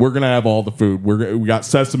 We're going to have all the food. We got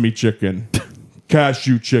sesame chicken,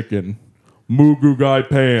 cashew chicken, Mugu Gai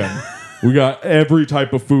Pan. We got every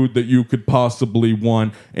type of food that you could possibly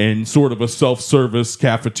want in sort of a self-service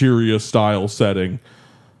cafeteria style setting.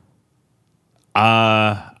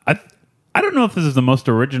 I don't know if this is the most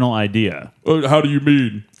original idea. How do you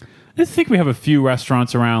mean? I think we have a few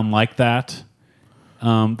restaurants around like that.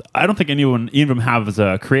 I don't think any of them have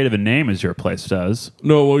as creative a name as your place does.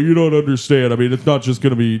 No, well, you don't understand. I mean, it's not just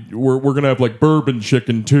going to be... We're going to have, bourbon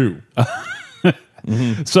chicken, too.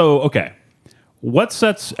 So, okay.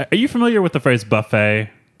 Are you familiar with the phrase buffet?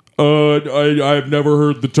 I've never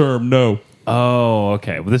heard the term, no. Oh,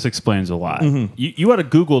 okay. Well, this explains a lot. Mm-hmm. You ought to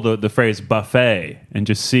Google the phrase buffet and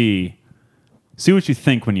just see what you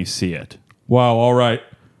think when you see it. Wow, all right.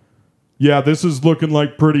 Yeah, this is looking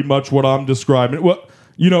like pretty much what I'm describing. Well,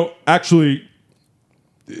 actually,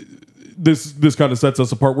 this kind of sets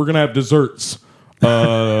us apart. We're going to have desserts.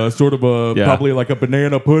 Sort of probably like a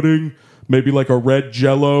banana pudding, maybe like a red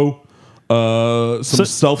Jell-O. Some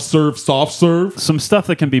self-serve, soft serve. Some stuff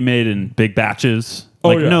that can be made in big batches.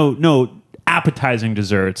 No appetizing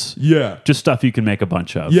desserts. Yeah. Just stuff you can make a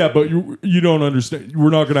bunch of. Yeah, but you don't understand.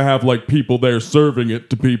 We're not going to have people there serving it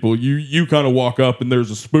to people. You kind of walk up and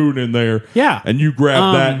there's a spoon in there. Yeah. And you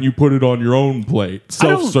grab that and you put it on your own plate.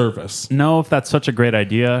 Self-service. I don't know if that's such a great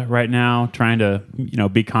idea right now, trying to,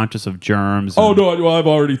 be conscious of germs. Oh, no, well, I've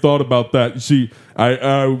already thought about that. You see,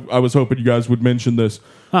 I was hoping you guys would mention this.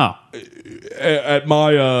 Oh. At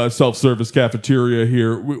my self-service cafeteria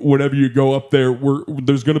here, whenever you go up there,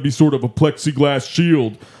 there's going to be sort of a plexiglass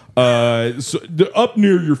shield So up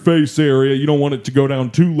near your face area, you don't want it to go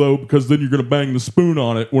down too low because then you're going to bang the spoon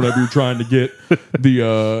on it whenever you're trying to get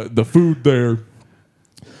the food there.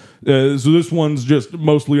 So this one's just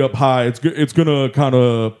mostly up high. It's going to kind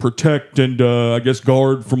of protect and I guess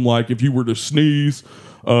guard from, like, if you were to sneeze,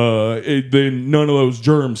 then none of those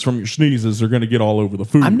germs from your sneezes are going to get all over the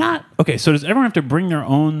food. I'm not okay. So does everyone have to bring their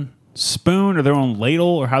own spoon or their own ladle,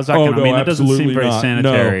 or how's that going? No, I mean, that doesn't seem very not.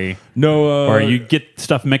 sanitary. No, or you get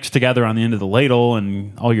stuff mixed together on the end of the ladle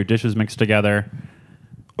and all your dishes mixed together.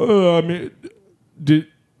 I mean,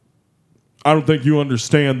 I don't think you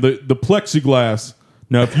understand the plexiglass.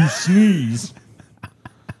 Now, if you sneeze,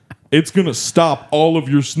 it's going to stop all of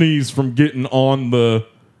your sneeze from getting on the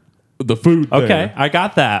food there. Okay, I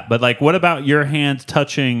got that. But, like, what about your hand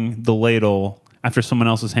touching the ladle after someone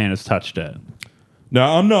else's hand has touched it?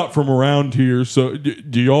 Now, I'm not from around here, so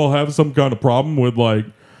do y'all have some kind of problem with, like,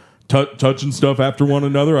 touching stuff after one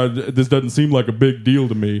another? This doesn't seem like a big deal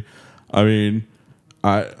to me. I mean,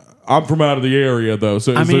 I'm from out of the area, though,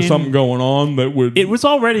 so is there something going on that would... It was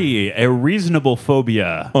already a reasonable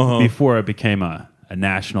phobia before it became a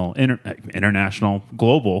national, international,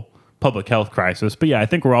 global public health crisis. But, yeah, I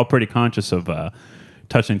think we're all pretty conscious of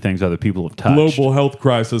touching things other people have touched. Global health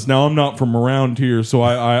crisis. Now, I'm not from around here, so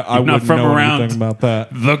I wouldn't know anything about that.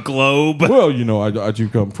 The globe. Well, you know, I do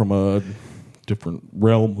come from a different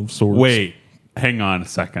realm of sorts. Wait, hang on a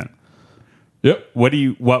second. Yep.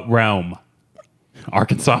 What realm?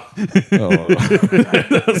 Arkansas. That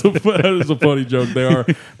is a funny joke. They are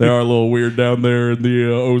a little weird down there in the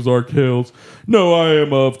Ozark Hills. No, I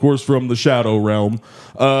am of course from the Shadow Realm.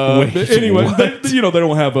 Anyway,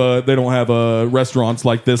 they don't have restaurants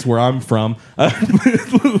like this where I'm from.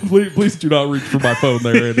 Please do not reach for my phone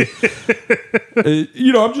there, Andy.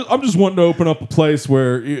 I'm just wanting to open up a place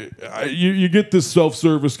where you get this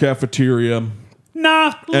self-service cafeteria.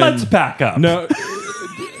 Nah, let's back up. No.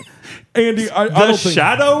 Andy, I don't think...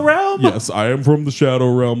 Shadow Realm? Yes, I am from the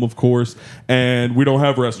Shadow Realm, of course, and we don't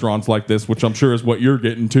have restaurants like this, which I'm sure is what you're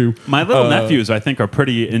getting to. My little nephews, I think, are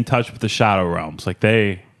pretty in touch with the Shadow Realms. Like,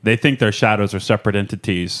 they think their shadows are separate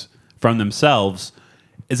entities from themselves.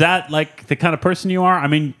 Is that, like, the kind of person you are? I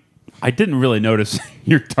mean, I didn't really notice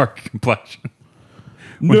your dark complexion.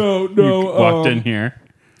 No. You walked in here.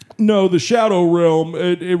 No, the Shadow Realm,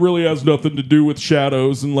 it really has nothing to do with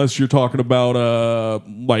shadows unless you're talking about,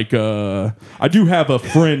 I do have a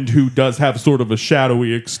friend who does have sort of a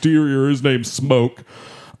shadowy exterior. His name's Smoke.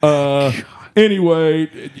 Anyway,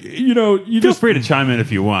 Feel free to chime in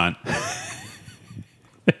if you want.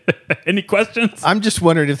 Any questions? I'm just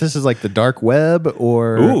wondering if this is like the dark web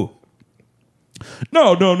or... Ooh.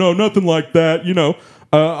 No, nothing like that.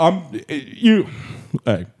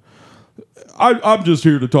 Hey. I'm just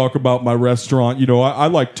here to talk about my restaurant. I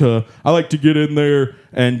like to get in there,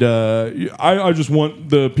 and I just want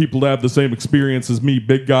the people to have the same experience as me,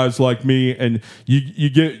 big guys like me. And you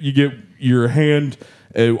get your hand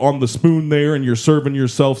on the spoon there, and you're serving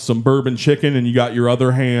yourself some bourbon chicken, and you got your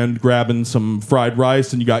other hand grabbing some fried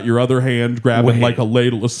rice, and you got your other hand grabbing like a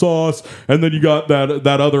ladle of sauce, and then you got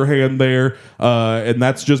that other hand there, and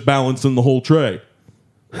that's just balancing the whole tray.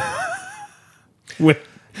 Wait.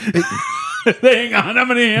 Hang on, how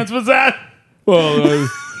many hands was that? Well,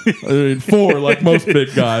 4, like most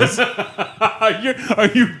big guys. Are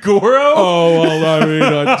you Goro? Oh, well,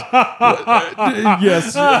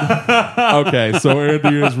 yes. Okay, so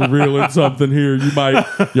Andy is revealing something here.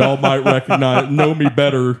 Y'all might know me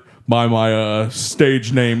better by my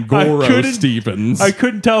stage name, Goro Stevens. I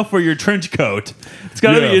couldn't tell for your trench coat. It's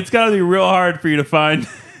gotta be real hard for you to find.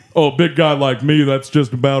 Oh, big guy like me, that's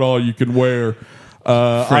just about all you can wear.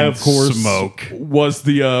 I, of course, was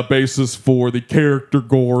the basis for the character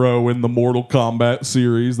Goro in the Mortal Kombat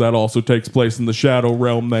series. That also takes place in the Shadow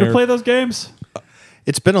Realm there. Did you play those games?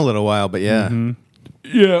 It's been a little while, but yeah. Mm-hmm.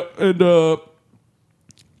 Yeah, and,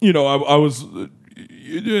 I was...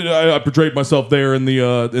 I portrayed myself there in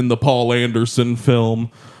the Paul Anderson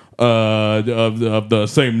film of the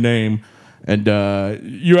same name. And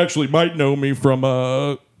you actually might know me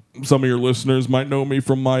from... some of your listeners might know me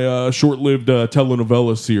from my short-lived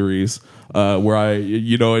telenovela series, where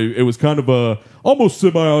it was kind of a almost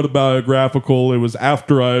semi-autobiographical. It was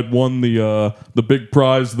after I had won the big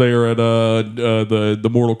prize there at the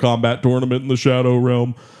Mortal Kombat tournament in the Shadow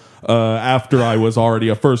Realm. After I was already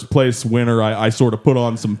a first-place winner, I sort of put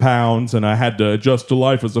on some pounds, and I had to adjust to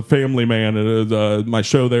life as a family man. And my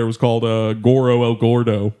show there was called Goro El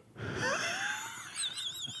Gordo.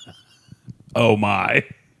 Oh, my.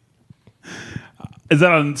 Is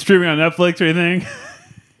that streaming on Netflix or anything?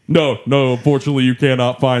 No, unfortunately you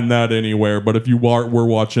cannot find that anywhere. But if you were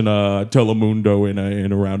watching Telemundo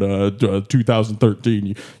in around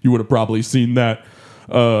 2013, you would have probably seen that.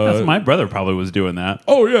 My brother probably was doing that.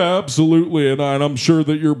 Oh yeah, absolutely, and I'm sure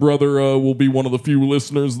that your brother will be one of the few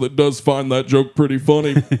listeners that does find that joke pretty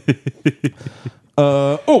funny.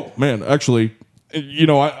 Oh man, actually,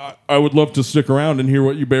 I would love to stick around and hear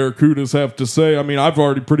what you Barracudas have to say. I mean, I've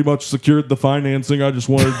already pretty much secured the financing. I just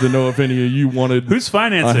wanted to know if any of you wanted who's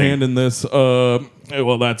financing a hand in this.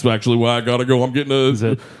 Well, that's actually why I gotta go. I'm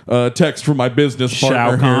getting a text from my business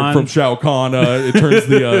partner here from Shao Kahn. It turns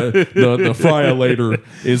the fry-lator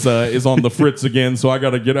is on the fritz again, so I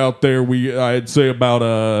gotta get out there. I'd say about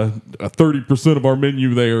 30% of our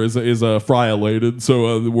menu there is fry-lated,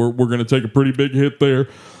 so we're gonna take a pretty big hit there.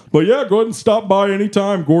 But yeah, go ahead and stop by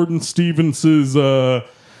anytime. Gordon Stevens'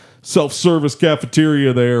 self-service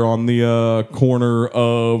cafeteria there on the corner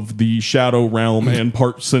of the Shadow Realm and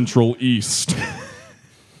Park Central East.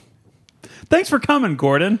 Thanks for coming,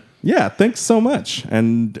 Gordon. Yeah, thanks so much.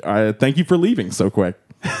 And thank you for leaving so quick.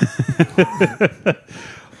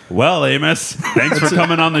 Well, Amos, thanks for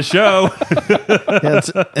coming on the show. Yeah, it's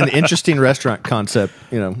an interesting restaurant concept,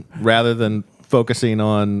 rather than focusing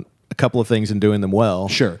on a couple of things and doing them well.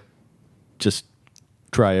 Sure. Just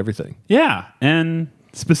try everything. Yeah, and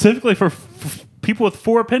specifically for people with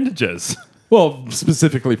 4 appendages. Well,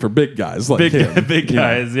 specifically for big guys like him. Big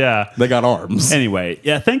guys, yeah. They got arms. Anyway,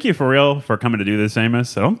 yeah, thank you for real for coming to do this, Amos.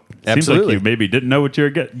 Seems Absolutely. like you maybe didn't know what you were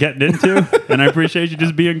getting into, and I appreciate you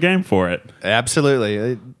just being game for it. Absolutely.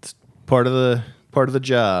 It's part of the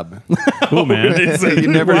job. Cool, man. You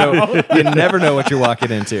never know. You never know what you're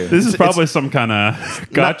walking into. This is probably some kind of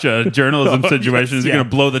gotcha journalism situation. You're going to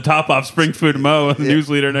blow the top off Spring Food Mo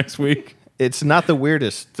newsleader next week. It's not the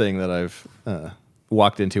weirdest thing that I've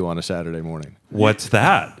walked into on a Saturday morning. What's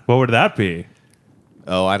that? What would that be?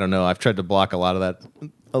 Oh, I don't know. I've tried to block a lot of that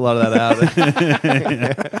out.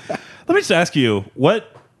 Let me just ask you,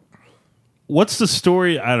 what's the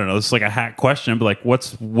story? I don't know. It's like a hack question, but like,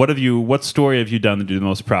 what story have you done that you're the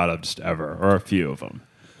most proud of just ever, or a few of them?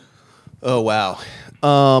 Oh wow.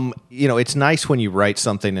 It's nice when you write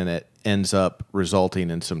something and it ends up resulting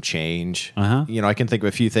in some change. Uh-huh. I can think of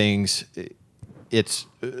a few things. It's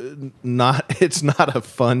not a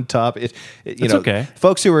fun topic. It's okay.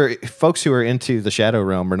 Folks who are into the Shadow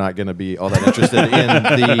Realm are not going to be all that interested in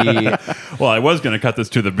the. Well, I was going to cut this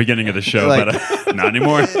to the beginning of the show, but not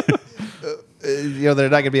anymore. They're not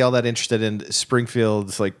going to be all that interested in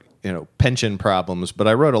Springfield's pension problems, but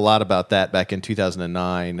I wrote a lot about that back in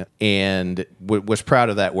 2009 and was proud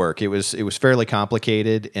of that work. It was fairly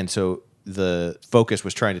complicated, and so the focus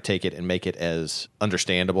was trying to take it and make it as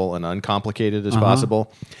understandable and uncomplicated as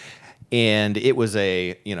possible. And it was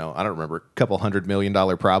I don't remember, a couple $100 million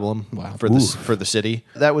problem for the city.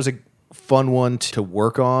 That was a fun one to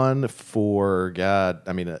work on for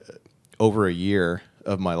over a year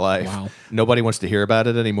of my life. Wow. Nobody wants to hear about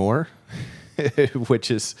it anymore,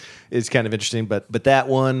 which is kind of interesting. But that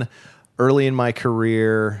one, early in my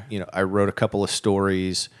career, I wrote a couple of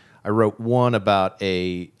stories. I wrote one about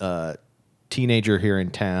a teenager here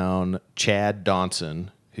in town, Chad Donson,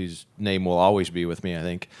 whose name will always be with me, I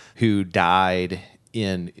think, who died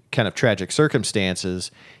in kind of tragic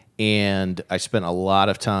circumstances. And I spent a lot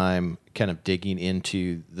of time kind of digging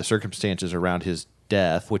into the circumstances around his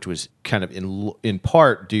death, which was kind of in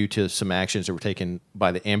part due to some actions that were taken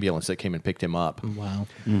by the ambulance that came and picked him up. Wow.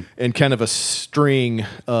 And kind of a string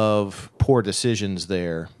of poor decisions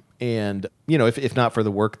there. And, if not for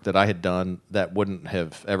the work that I had done, that wouldn't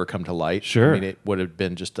have ever come to light. Sure. I mean, it would have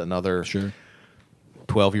been just another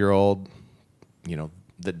 12-year-old,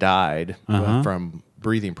 that died from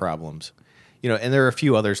breathing problems. And there are a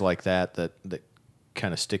few others like that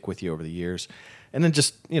kind of stick with you over the years. And then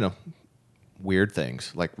just, weird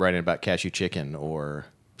things like writing about cashew chicken or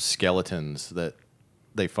skeletons that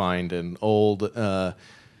they find in old the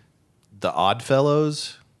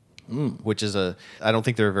Oddfellows, which is I don't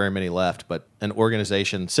think there are very many left, but an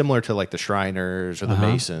organization similar to like the Shriners or the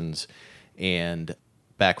Masons. And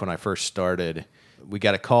back when I first started, we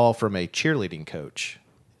got a call from a cheerleading coach.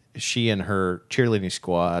 She and her cheerleading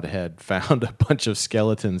squad had found a bunch of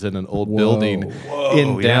skeletons in an old building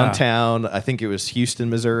in downtown. I think it was Houston,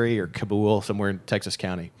 Missouri, or Kabul, somewhere in Texas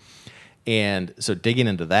County. And so digging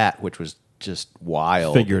into that, which was just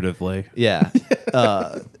wild. Figuratively. Yeah.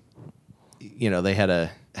 They had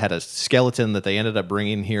a skeleton that they ended up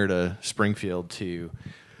bringing here to Springfield to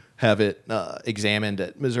have it examined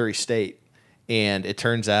at Missouri State. And it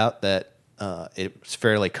turns out that it's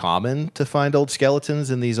fairly common to find old skeletons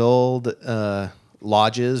in these old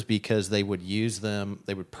lodges because they would use them.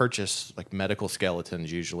 They would purchase like medical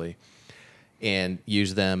skeletons usually, and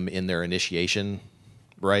use them in their initiation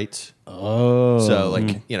rites. Oh, So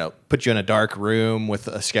like put you in a dark room with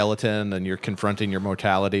a skeleton, and you're confronting your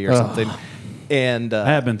mortality or something. And I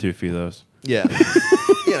have been through a few of those. yeah,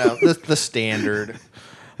 the standard.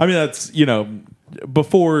 I mean, that's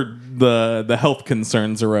before the health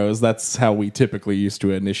concerns arose. That's how we typically used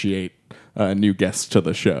to initiate new guests to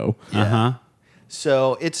the show.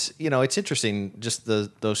 So it's it's interesting, just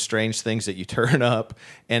those strange things that you turn up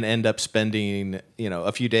and end up spending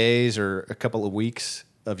a few days or a couple of weeks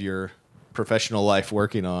of your professional life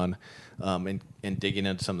working on, and digging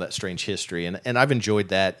into some of that strange history. And I've enjoyed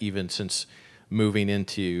that even since moving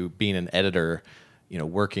into being an editor,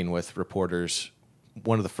 working with reporters.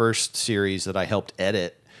 One of the first series that I helped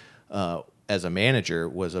edit as a manager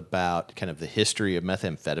was about kind of the history of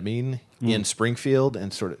methamphetamine in Springfield,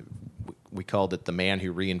 and sort of we called it The Man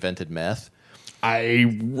Who Reinvented Meth. I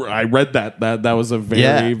read that. That was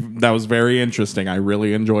that was very interesting. I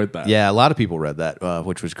really enjoyed that. Yeah, a lot of people read that,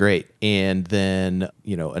 which was great. And then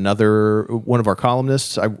another one of our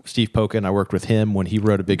columnists, Steve Pokin, I worked with him when he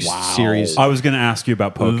wrote a big series. I was going to ask you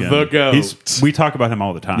about Pokin. The goat. We talk about him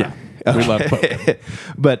all the time. Yeah. We love Pokin.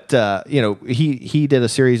 But he did a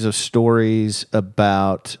series of stories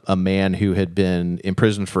about a man who had been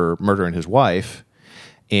imprisoned for murdering his wife,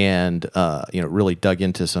 and really dug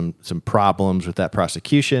into some problems with that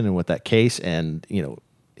prosecution and with that case, and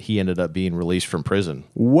he ended up being released from prison.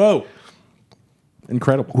 Whoa,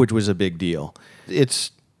 incredible! Which was a big deal.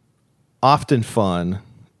 It's often fun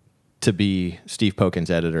to be Steve Pokin's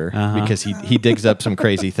editor because he digs up some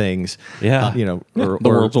crazy things. Yeah, the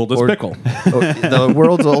world's oldest pickle, the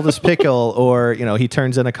world's oldest pickle, or he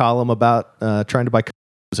turns in a column about trying to buy at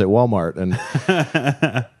Walmart, and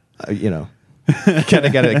kind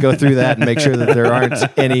of got to go through that and make sure that there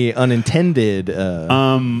aren't any unintended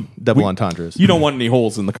double entendres. You don't want any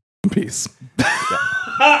holes in the piece.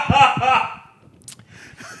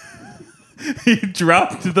 He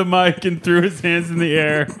dropped the mic and threw his hands in the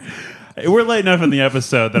air. We're late enough in the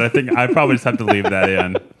episode that I think I probably just have to leave that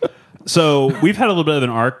in. So we've had a little bit of an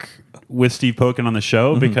arc with Steve Pokin on the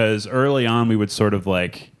show because early on we would sort of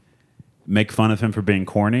like make fun of him for being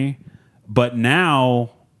corny. But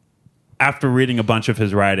now, after reading a bunch of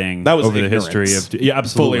his writing that was over ignorance. The history of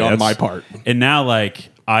absolutely fully on my part, and now like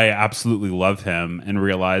I absolutely love him and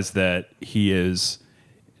realize that he is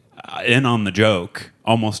in on the joke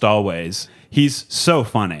almost always. He's so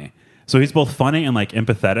funny. So he's both funny and like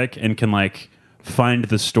empathetic, and can like find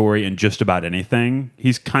the story in just about anything.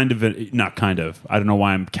 He's kind of not kind of. I don't know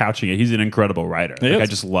why I'm couching it. He's an incredible writer. I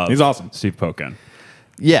just love. He's awesome, Steve Pokin.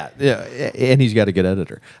 Yeah, and he's got a good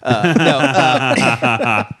editor.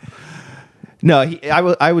 I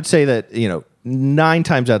would say that 9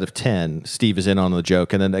 times out of 10, Steve is in on the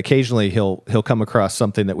joke, and then occasionally he'll come across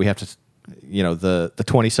something that we have to, the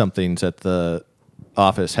 20-somethings at the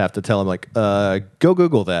office have to tell him like, go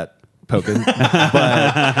Google that, Pokin.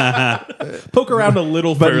 Poke around a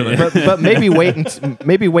little further, but maybe wait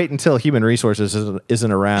until Human Resources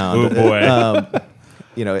isn't around. Oh boy.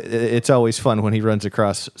 It's always fun when he runs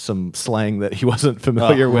across some slang that he wasn't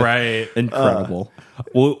familiar with. Right. Incredible.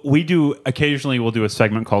 Well, we'll do a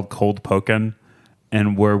segment called Cold Pokin,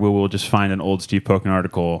 and where we will just find an old Steve Pokin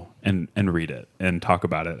article and read it and talk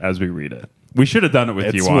about it as we read it. We should have done it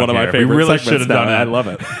with you on one of my here. favorite We really segments should have done it. I love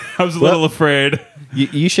it. I was a little afraid.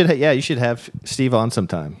 You should have Steve on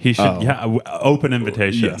sometime. He should. Open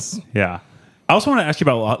invitation. Yes. Yeah. I also want to ask you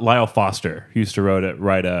about Lyle Foster, who used to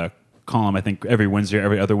write a column, I think, every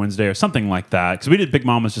other Wednesday, or something like that. Because we did Big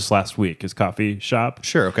Mama's just last week, his coffee shop.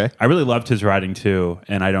 Sure, okay. I really loved his writing too,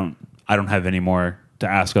 and I don't have any more to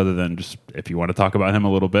ask other than just if you want to talk about him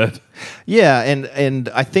a little bit. Yeah, and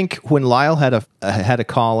I think when Lyle had a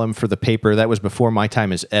column for the paper, that was before my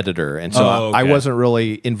time as editor, and so I wasn't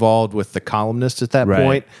really involved with the columnists at that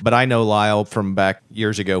point. But I know Lyle from back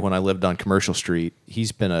years ago when I lived on Commercial Street.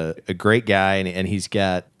 He's been a great guy, and he's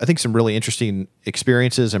got, I think, some really interesting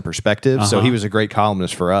experiences and perspectives. So he was a great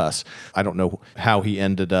columnist for us. I don't know how he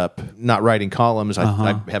ended up not writing columns.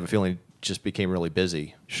 I have a feeling he just became really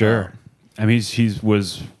busy. Sure. I mean, he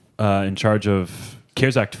was in charge of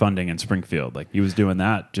CARES Act funding in Springfield. Like, he was doing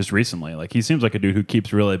that just recently. Like, he seems like a dude who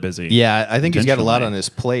keeps really busy. Yeah, I think he's got a lot on his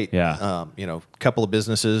plate. Yeah. A couple of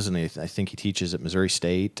businesses, and I think he teaches at Missouri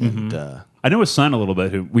State. And I know his son a little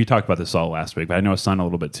bit. Who we talked about this all last week, but I know his son a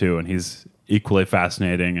little bit too. And he's equally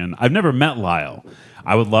fascinating. And I've never met Lyle.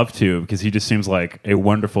 I would love to, because he just seems like a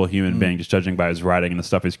wonderful human being, just judging by his writing and the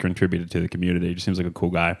stuff he's contributed to the community. He just seems like a cool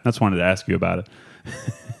guy. That's why I wanted to ask you about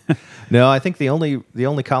it. No, I think the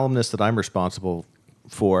only columnist that I'm responsible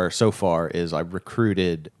for so far is I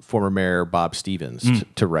recruited former Mayor Bob Stevens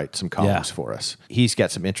to write some columns for us. He's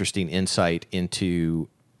got some interesting insight into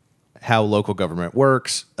how local government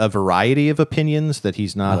works, a variety of opinions that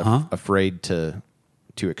he's not afraid to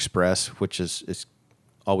express, which is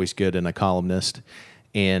always good in a columnist.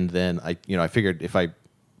 And then I figured if I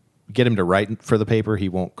get him to write for the paper, he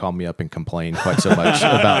won't call me up and complain quite so much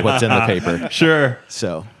about what's in the paper. Sure.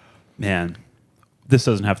 So, man, this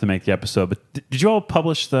doesn't have to make the episode, but did you all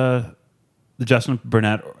publish the Justin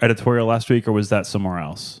Burnett editorial last week, or was that somewhere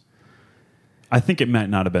else? I think it might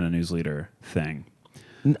not have been a Newsleader thing.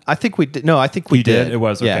 I think we did. No, I think we did. It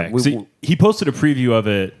was okay. Yeah, he posted a preview of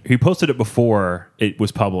it. He posted it before it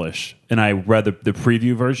was published, and I read the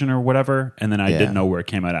preview version or whatever, and then I didn't know where it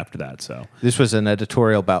came out after that. So this was an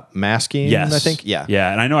editorial about masking. Yes, I think.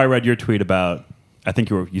 Yeah, and I know I read your tweet about. I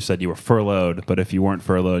think you said you were furloughed, but if you weren't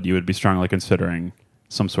furloughed, you would be strongly considering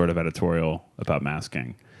some sort of editorial about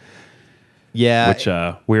masking. Yeah, which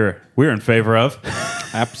we're in favor of.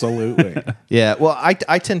 Absolutely. Yeah. Well,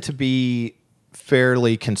 I tend to be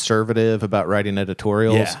fairly conservative about writing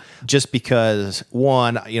editorials, just because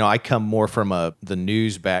one, I come more from the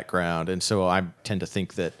news background, and so I tend to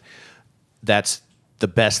think that that's the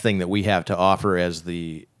best thing that we have to offer as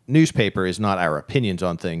the newspaper is not our opinions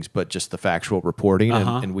on things, but just the factual reporting,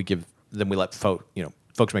 and we let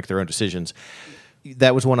folks make their own decisions.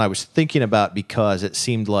 That was one I was thinking about because it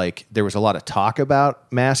seemed like there was a lot of talk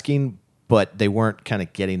about masking, but they weren't kind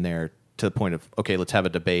of getting there to the point of, okay, let's have a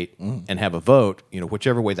debate and have a vote,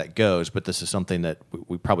 whichever way that goes. But this is something that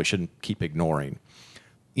we probably shouldn't keep ignoring.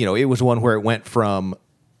 It was one where it went from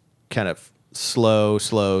kind of slow.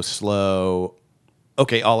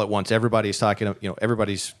 Okay, all at once, everybody's talking.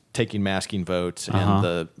 Everybody's taking masking votes, and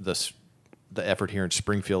the effort here in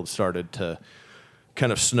Springfield started to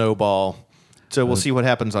kind of snowball. So we'll see what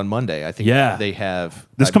happens on Monday. I think they have.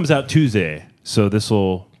 This comes out Tuesday, so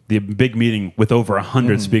the big meeting with over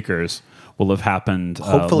 100 speakers will have happened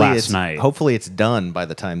last night. Hopefully it's done by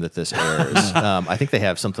the time that this airs. I think they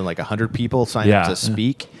have something like 100 people signed up to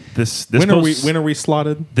speak. When are we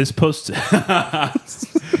slotted? This post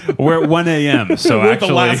we're at 1 a.m. So we're actually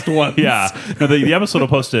the last ones. Yeah. No, the episode will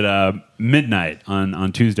post at midnight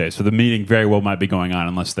on Tuesday. So the meeting very well might be going on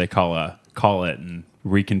unless they call it and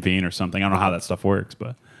reconvene or something. I don't know how that stuff works,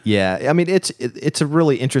 but yeah, I mean it's a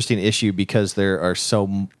really interesting issue because there are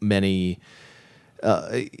so many.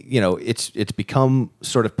 It's become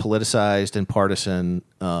sort of politicized and partisan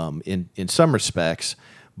in some respects,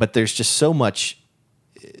 but there's just so much,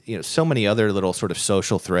 so many other little sort of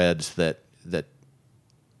social threads that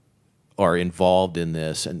are involved in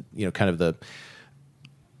this, and kind of the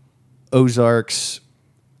Ozarks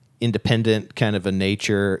independent kind of a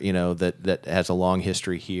nature, that has a long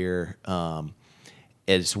history here,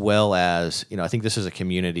 as well as I think this is a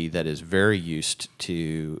community that is very used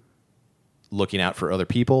to looking out for other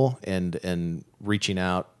people and reaching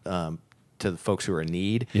out to the folks who are in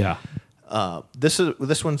need. Yeah.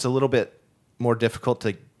 This one's a little bit more difficult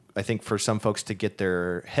I think, for some folks to get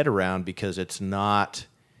their head around because it's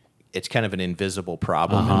kind of an invisible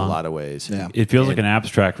problem in a lot of ways. Yeah. It feels like an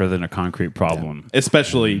abstract rather than a concrete problem. Yeah.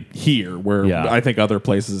 Especially here where I think other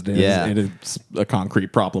places it is a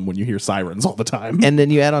concrete problem when you hear sirens all the time. And then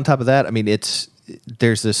you add on top of that, I mean,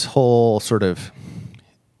 there's this whole sort of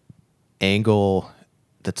angle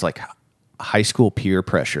that's like high school peer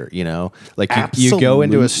pressure, like you go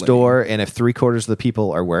into a store and if 3/4 of the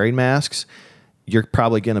people are wearing masks, you're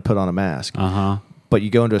probably going to put on a mask. But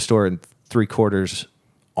you go into a store and 3/4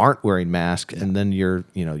 aren't wearing masks, and then you're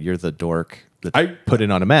the dork that's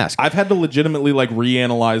putting on a mask. I've had to legitimately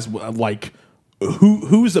reanalyze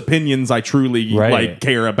whose opinions I truly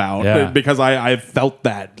care about because I've felt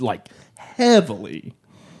that heavily.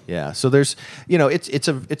 Yeah, so there's it's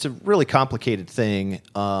a really complicated thing,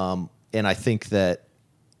 and I think that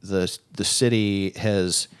the city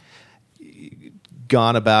has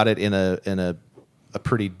gone about it in a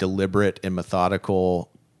pretty deliberate and methodical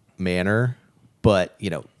manner, but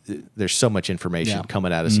there's so much information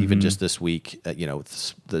coming at us even just this week.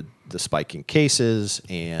 The spike in cases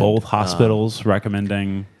and both hospitals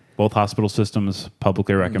both hospital systems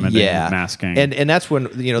publicly recommending masking, and that's when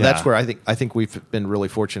that's where I think we've been really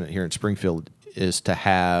fortunate here in Springfield is to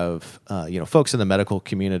have folks in the medical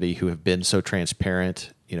community who have been so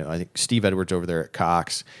transparent. I think Steve Edwards over there at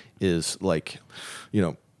Cox is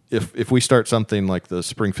if we start something like the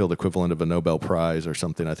Springfield equivalent of a Nobel Prize or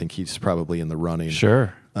something, I think he's probably in the running.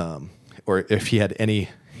 Sure. Or if he had any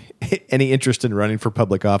interest in running for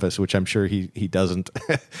public office, which I'm sure he doesn't.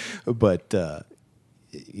 But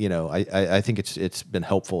I think it's been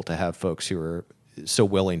helpful to have folks who are so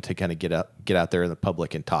willing to kind of get out there in the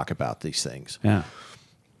public and talk about these things. Yeah.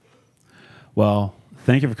 Well,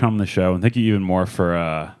 thank you for coming to the show, and thank you even more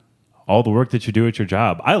for all the work that you do at your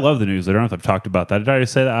job. I love the newsletter. I don't know if I've talked about that. Did I already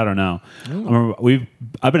say that? I don't know.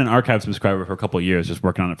 I've been an archive subscriber for a couple of years, just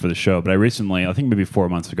working on it for the show. But I recently, I think maybe 4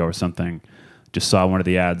 months ago or something, just saw one of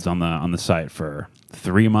the ads on the site for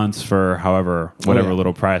 3 months for whatever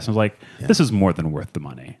little price. I was like, this is more than worth the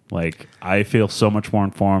money. Like, I feel so much more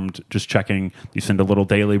informed just checking. You send a little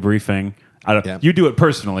daily briefing. You do it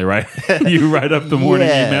personally, right? You write up the morning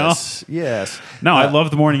email. Yes. No, I love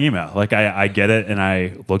the morning email. Like, I get it, and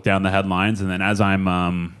I look down the headlines, and then as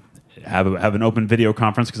I'm have an open video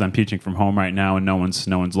conference because I'm teaching from home right now, and no one's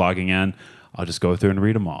logging in, I'll just go through and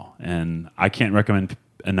read them all. And I can't recommend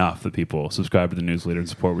enough that people subscribe to the newsletter and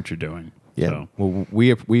support what you're doing. Yeah, so. Well,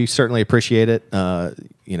 we certainly appreciate it.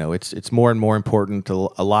 It's more and more important.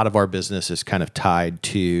 A lot of our business is kind of tied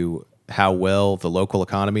to how well the local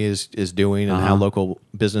economy is doing and how local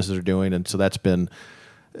businesses are doing, and so that's been.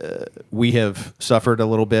 We have suffered a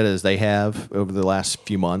little bit as they have over the last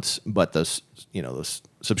few months, but those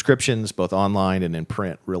subscriptions, both online and in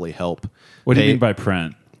print, really help. What do you mean by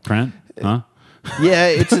print? Print? Huh? Yeah,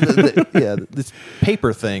 it's this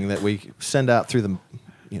paper thing that we send out through the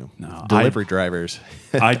delivery drivers.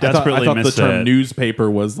 I desperately I thought miss the term it.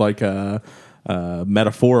 newspaper was like a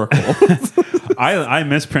metaphorical. I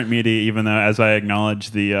miss print media, even though, as I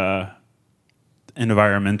acknowledge the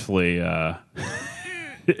environmentally,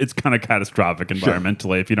 it's kind of catastrophic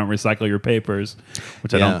environmentally if you don't recycle your papers,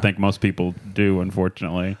 which I don't think most people do,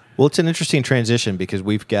 unfortunately. Well, it's an interesting transition because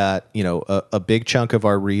we've got a big chunk of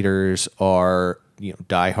our readers are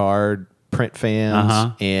diehard print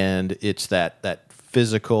fans, and it's that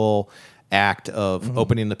physical act of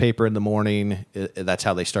opening the paper in the morning. That's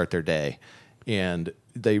how they start their day, and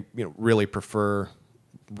they really prefer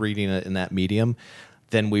reading it in that medium.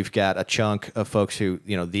 Then we've got a chunk of folks who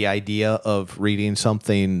the idea of reading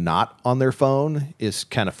something not on their phone is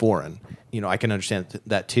kind of foreign. I can understand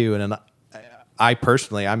that too, and I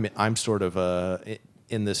personally I'm sort of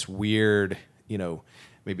in this weird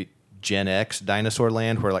maybe Gen X dinosaur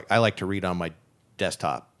land where I like to read on my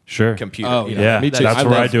desktop. Computer. Oh, me too. That's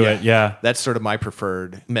where I do it. Yeah, that's sort of my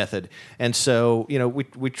preferred method. And so,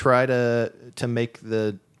 we try to make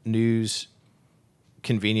the news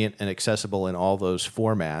convenient and accessible in all those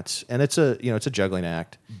formats. And it's a juggling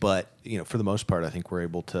act. But for the most part, I think we're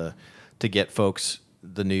able to get folks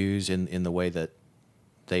the news in the way that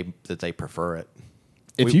they prefer it.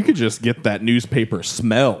 If you could just get that newspaper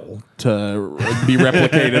smell to be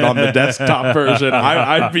replicated on the desktop version,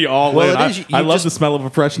 I'd be all in. I love the smell of a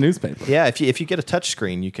fresh newspaper. Yeah, if you get a touch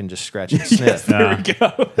screen, you can just scratch and sniff. Yes, there we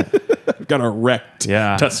go. I've got a wrecked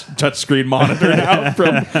touch screen monitor now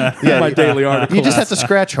from my daily article. You just have to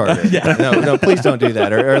scratch harder. No, please don't do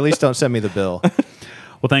that, or at least don't send me the bill.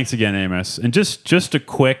 Well, thanks again, Amos. And just a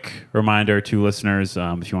quick reminder to listeners,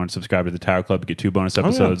 if you want to subscribe to the Tower Club, you get 2 bonus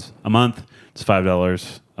episodes a month. It's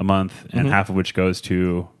 $5 a month, and half of which goes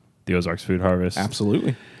to the Ozarks Food Harvest.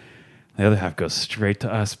 Absolutely. The other half goes straight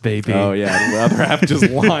to us, baby. Oh, yeah. The other half just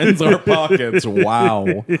lines our pockets.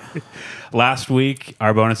 Wow. Last week,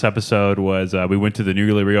 our bonus episode was we went to the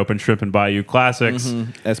newly reopened Shrimp and Bayou Classics.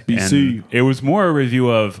 SBC. And it was more a review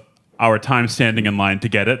of our time standing in line to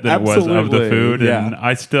get it than it was of the food. Yeah. And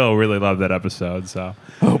I still really love that episode. So,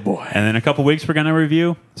 oh boy. And in a couple weeks, we're going to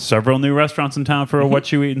review several new restaurants in town for a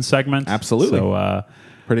What You Eatin' segment. Absolutely. So,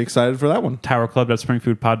 pretty excited for that one.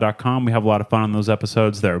 TowerClub.springfoodpod.com. We have a lot of fun on those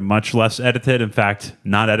episodes. They're much less edited. In fact,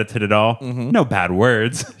 not edited at all. No bad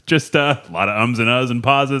words. Just a lot of ums and uhs and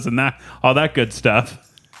pauses and all that good stuff.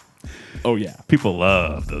 Oh, yeah. People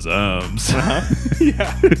love those ums.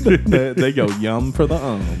 Yeah. they go yum for the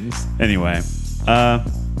ums. Anyway,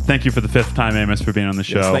 thank you for the 5th time, Amos, for being on the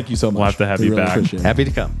show. Yes, thank you so much. We'll have to have you back. Happy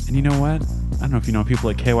to come. And you know what? I don't know if you know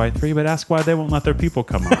people at KY3, but ask why they won't let their people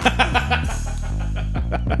come on.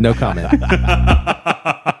 No comment.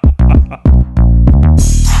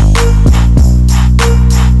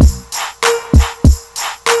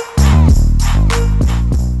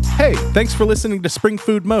 Hey, Thanks for listening to Spring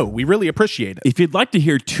Food Mo. We really appreciate it. If you'd like to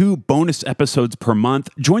hear 2 bonus episodes per month,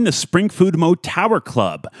 join the Spring Food Mo Tower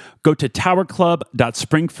Club. Go to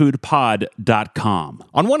towerclub.springfoodpod.com.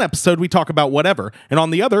 On one episode, we talk about whatever, and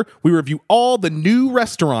on the other, we review all the new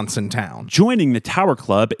restaurants in town. Joining the Tower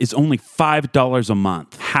Club is only $5 a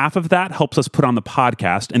month. Half of that helps us put on the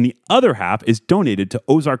podcast, and the other half is donated to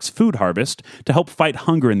Ozarks Food Harvest to help fight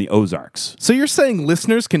hunger in the Ozarks. So you're saying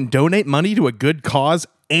listeners can donate money to a good cause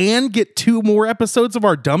and get 2 more episodes of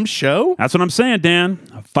our dumb show? That's what I'm saying, Dan.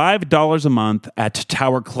 $5 a month at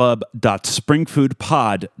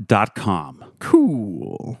towerclub.springfoodpod.com.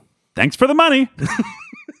 Cool. Thanks for the money.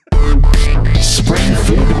 Spring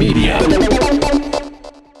Food Media.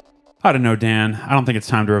 I don't know, Dan. I don't think it's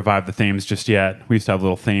time to revive the themes just yet. We used to have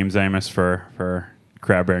little themes, Amos, for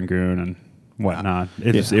Crab Rangoon and whatnot.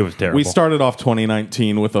 It was terrible. We started off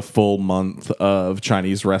 2019 with a full month of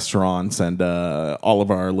Chinese restaurants, and all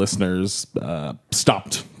of our listeners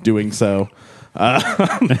stopped doing so.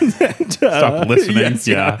 Stop listening. Yes,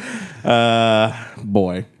 yeah.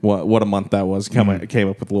 Boy, what a month that was. Came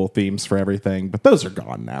up with little themes for everything, but those are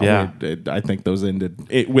gone now. Yeah. I think those ended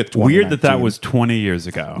with 2019. Weird that was 20 years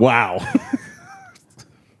ago. Wow.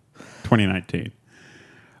 2019.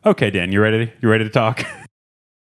 Okay, Dan, you ready? You ready to talk?